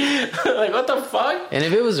 like, what the fuck? And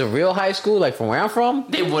if it was a real high school, like from where I'm from,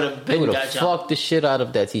 they would have fucked the shit out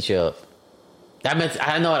of that teacher up.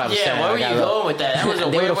 I know what I was saying. Yeah, where were you going with that? That was a They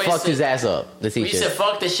weird would have way fucked to his ass up, the We teacher. said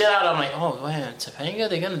fuck the shit out. I'm like, oh man, Topanga,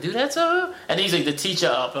 they gonna do that to her? And he's like, the teacher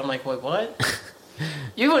up. I'm like, wait, what?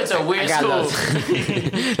 You went to a weird school.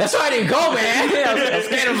 That's why I didn't go, man. I was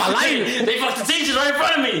scared of my life. They fucked the teachers right in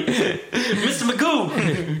front of me. Mr.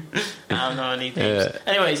 Magoo. I don't know anything. Yeah.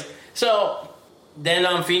 Anyways, so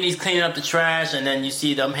then Feeney's cleaning up the trash, and then you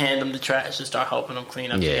see them hand them the trash and start helping them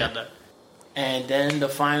clean up together. And then the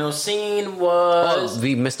final scene was... Oh,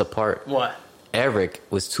 we missed a part. What? Eric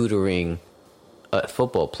was tutoring a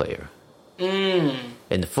football player. And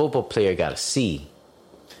the football player got a C.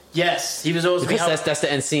 Yes, he was always... Because that's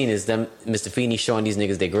the end scene, is them, Mr. Feeney showing these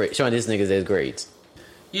niggas their grades.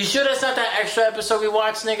 You sure that's not that extra episode we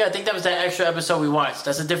watched, nigga? I think that was that extra episode we watched.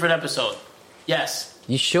 That's a different episode. Yes.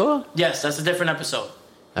 You sure? Yes, that's a different episode.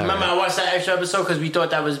 All Remember, right. I watched that extra episode because we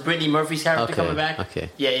thought that was Brittany Murphy's character coming back? Okay.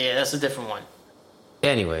 Yeah, that's a different one.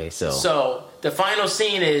 Anyway, so... So, the final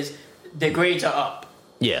scene is the grades are up.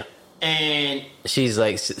 Yeah. And... She's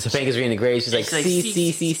like, Topanga's reading the grades. She's like, It's like C,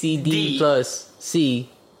 D D. plus C.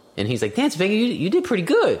 And he's like, damn, Topanga, you did pretty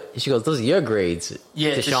good. And she goes, those are your grades.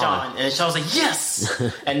 Yeah, to Sean. And Sean's like, yes!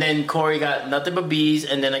 And then Corey got nothing but B's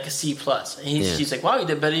and then like a C plus. And she's like, wow, you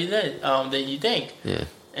did better than you think. Yeah.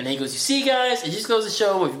 And then he goes, you see, guys, it just goes to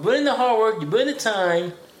show if you put in the hard work, you put in the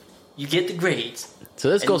time, you get the grades. So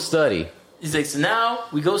let's go study. He's like, so now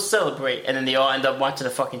we go celebrate. And then they all end up watching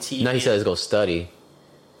the fucking TV. No, he said let's go study.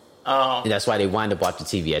 Oh. And that's why they wind up watching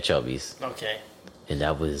TV at Chubby's. Okay. And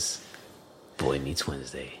that was Boy Meets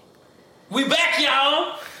Wednesday. We back,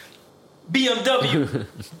 y'all! BMW.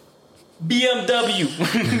 BMW.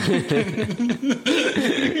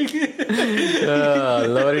 Oh,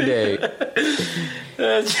 Lordy day.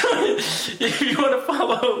 If you want to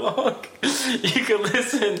follow along, you can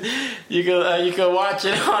listen. You can watch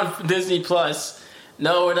it on Disney Plus.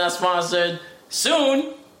 No, we're not sponsored.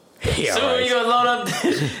 Soon. Yeah, Soon right. you're gonna load up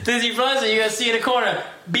Disney Plus and you're gonna see in the corner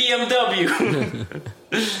BMW.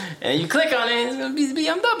 And you click on it, it's gonna be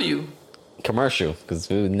BMW. Commercial, because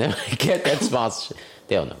we would never get that sponsorship.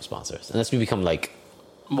 They'll never sponsor us unless we become like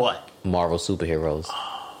What? Marvel superheroes.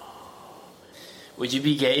 Would you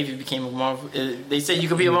be gay if you became a Marvel? They said you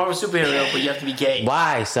could be a Marvel superhero, but you have to be gay.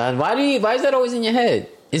 Why, son? Why is that always in your head?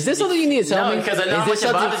 Is this something you need to tell me? No, because I know how much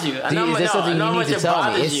it bothers you. Is this something you need to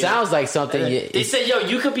tell me? It sounds like something. They said, yo,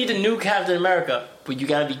 you could be the new Captain America, but you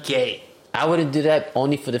gotta be gay. I wouldn't do that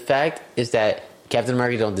only for the fact is that Captain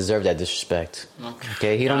America don't deserve that disrespect.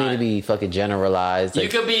 Okay, he don't need to be fucking generalized. You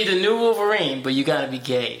could be the new Wolverine, but you gotta be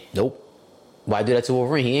gay. Nope. Why do that to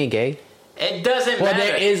Wolverine? He ain't gay. It doesn't Well, matter.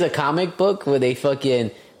 there is a comic book where they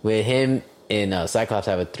fucking with him and Cyclops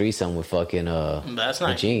have a threesome with fucking That's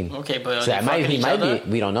not Jean. okay, but So are that they fucking he each might other? be.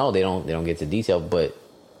 We don't know. They don't get to detail, but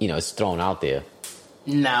you know it's thrown out there.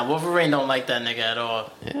 Nah, Wolverine don't like that nigga at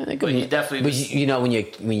all. Yeah, they But could- he definitely. But you know when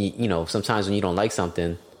you know sometimes when you don't like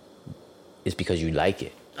something, it's because you like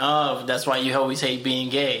it. Oh, that's why you always hate being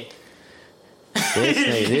gay.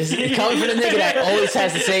 This coming from the nigga that always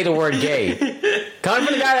has to say the word gay. Coming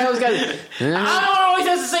from the guy that always got. I always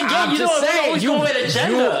has to say gay. I'm You just know, saying, always you- go with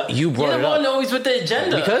agenda. you brought You're it the one up. always with the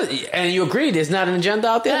agenda. Because and you agree there's not an agenda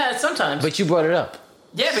out there. Yeah, sometimes. But you brought it up.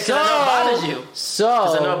 Yeah, because I know it bothers you. So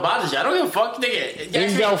Because I know it bothers you. I don't give a fuck, nigga. In de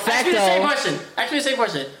Ask me the facto- same question. Ask me the same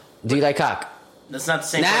question. do you like cock? That's not the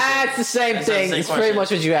same Nah, question. it's the same That's not the thing. same It's question. pretty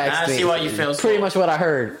much what you asked me. I see why you feel Pretty so. much what I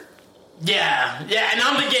heard. Yeah, and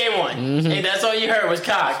I'm the gay one. Mm-hmm. Hey, that's all you heard was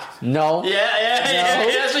cock. No. Yeah,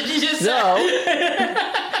 No. that's what you just said. No.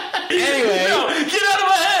 Anyway. No, get out of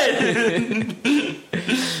my head.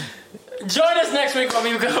 Join us next week when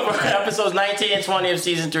we cover episodes 19 and 20 of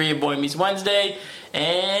season 3 of Boy Meets Wednesday,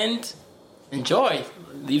 and enjoy.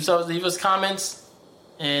 Leave us comments,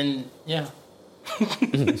 and yeah.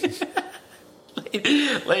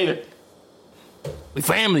 Later. We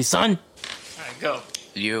family, son. All right, go.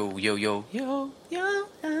 Yo. Yo, yo, yo.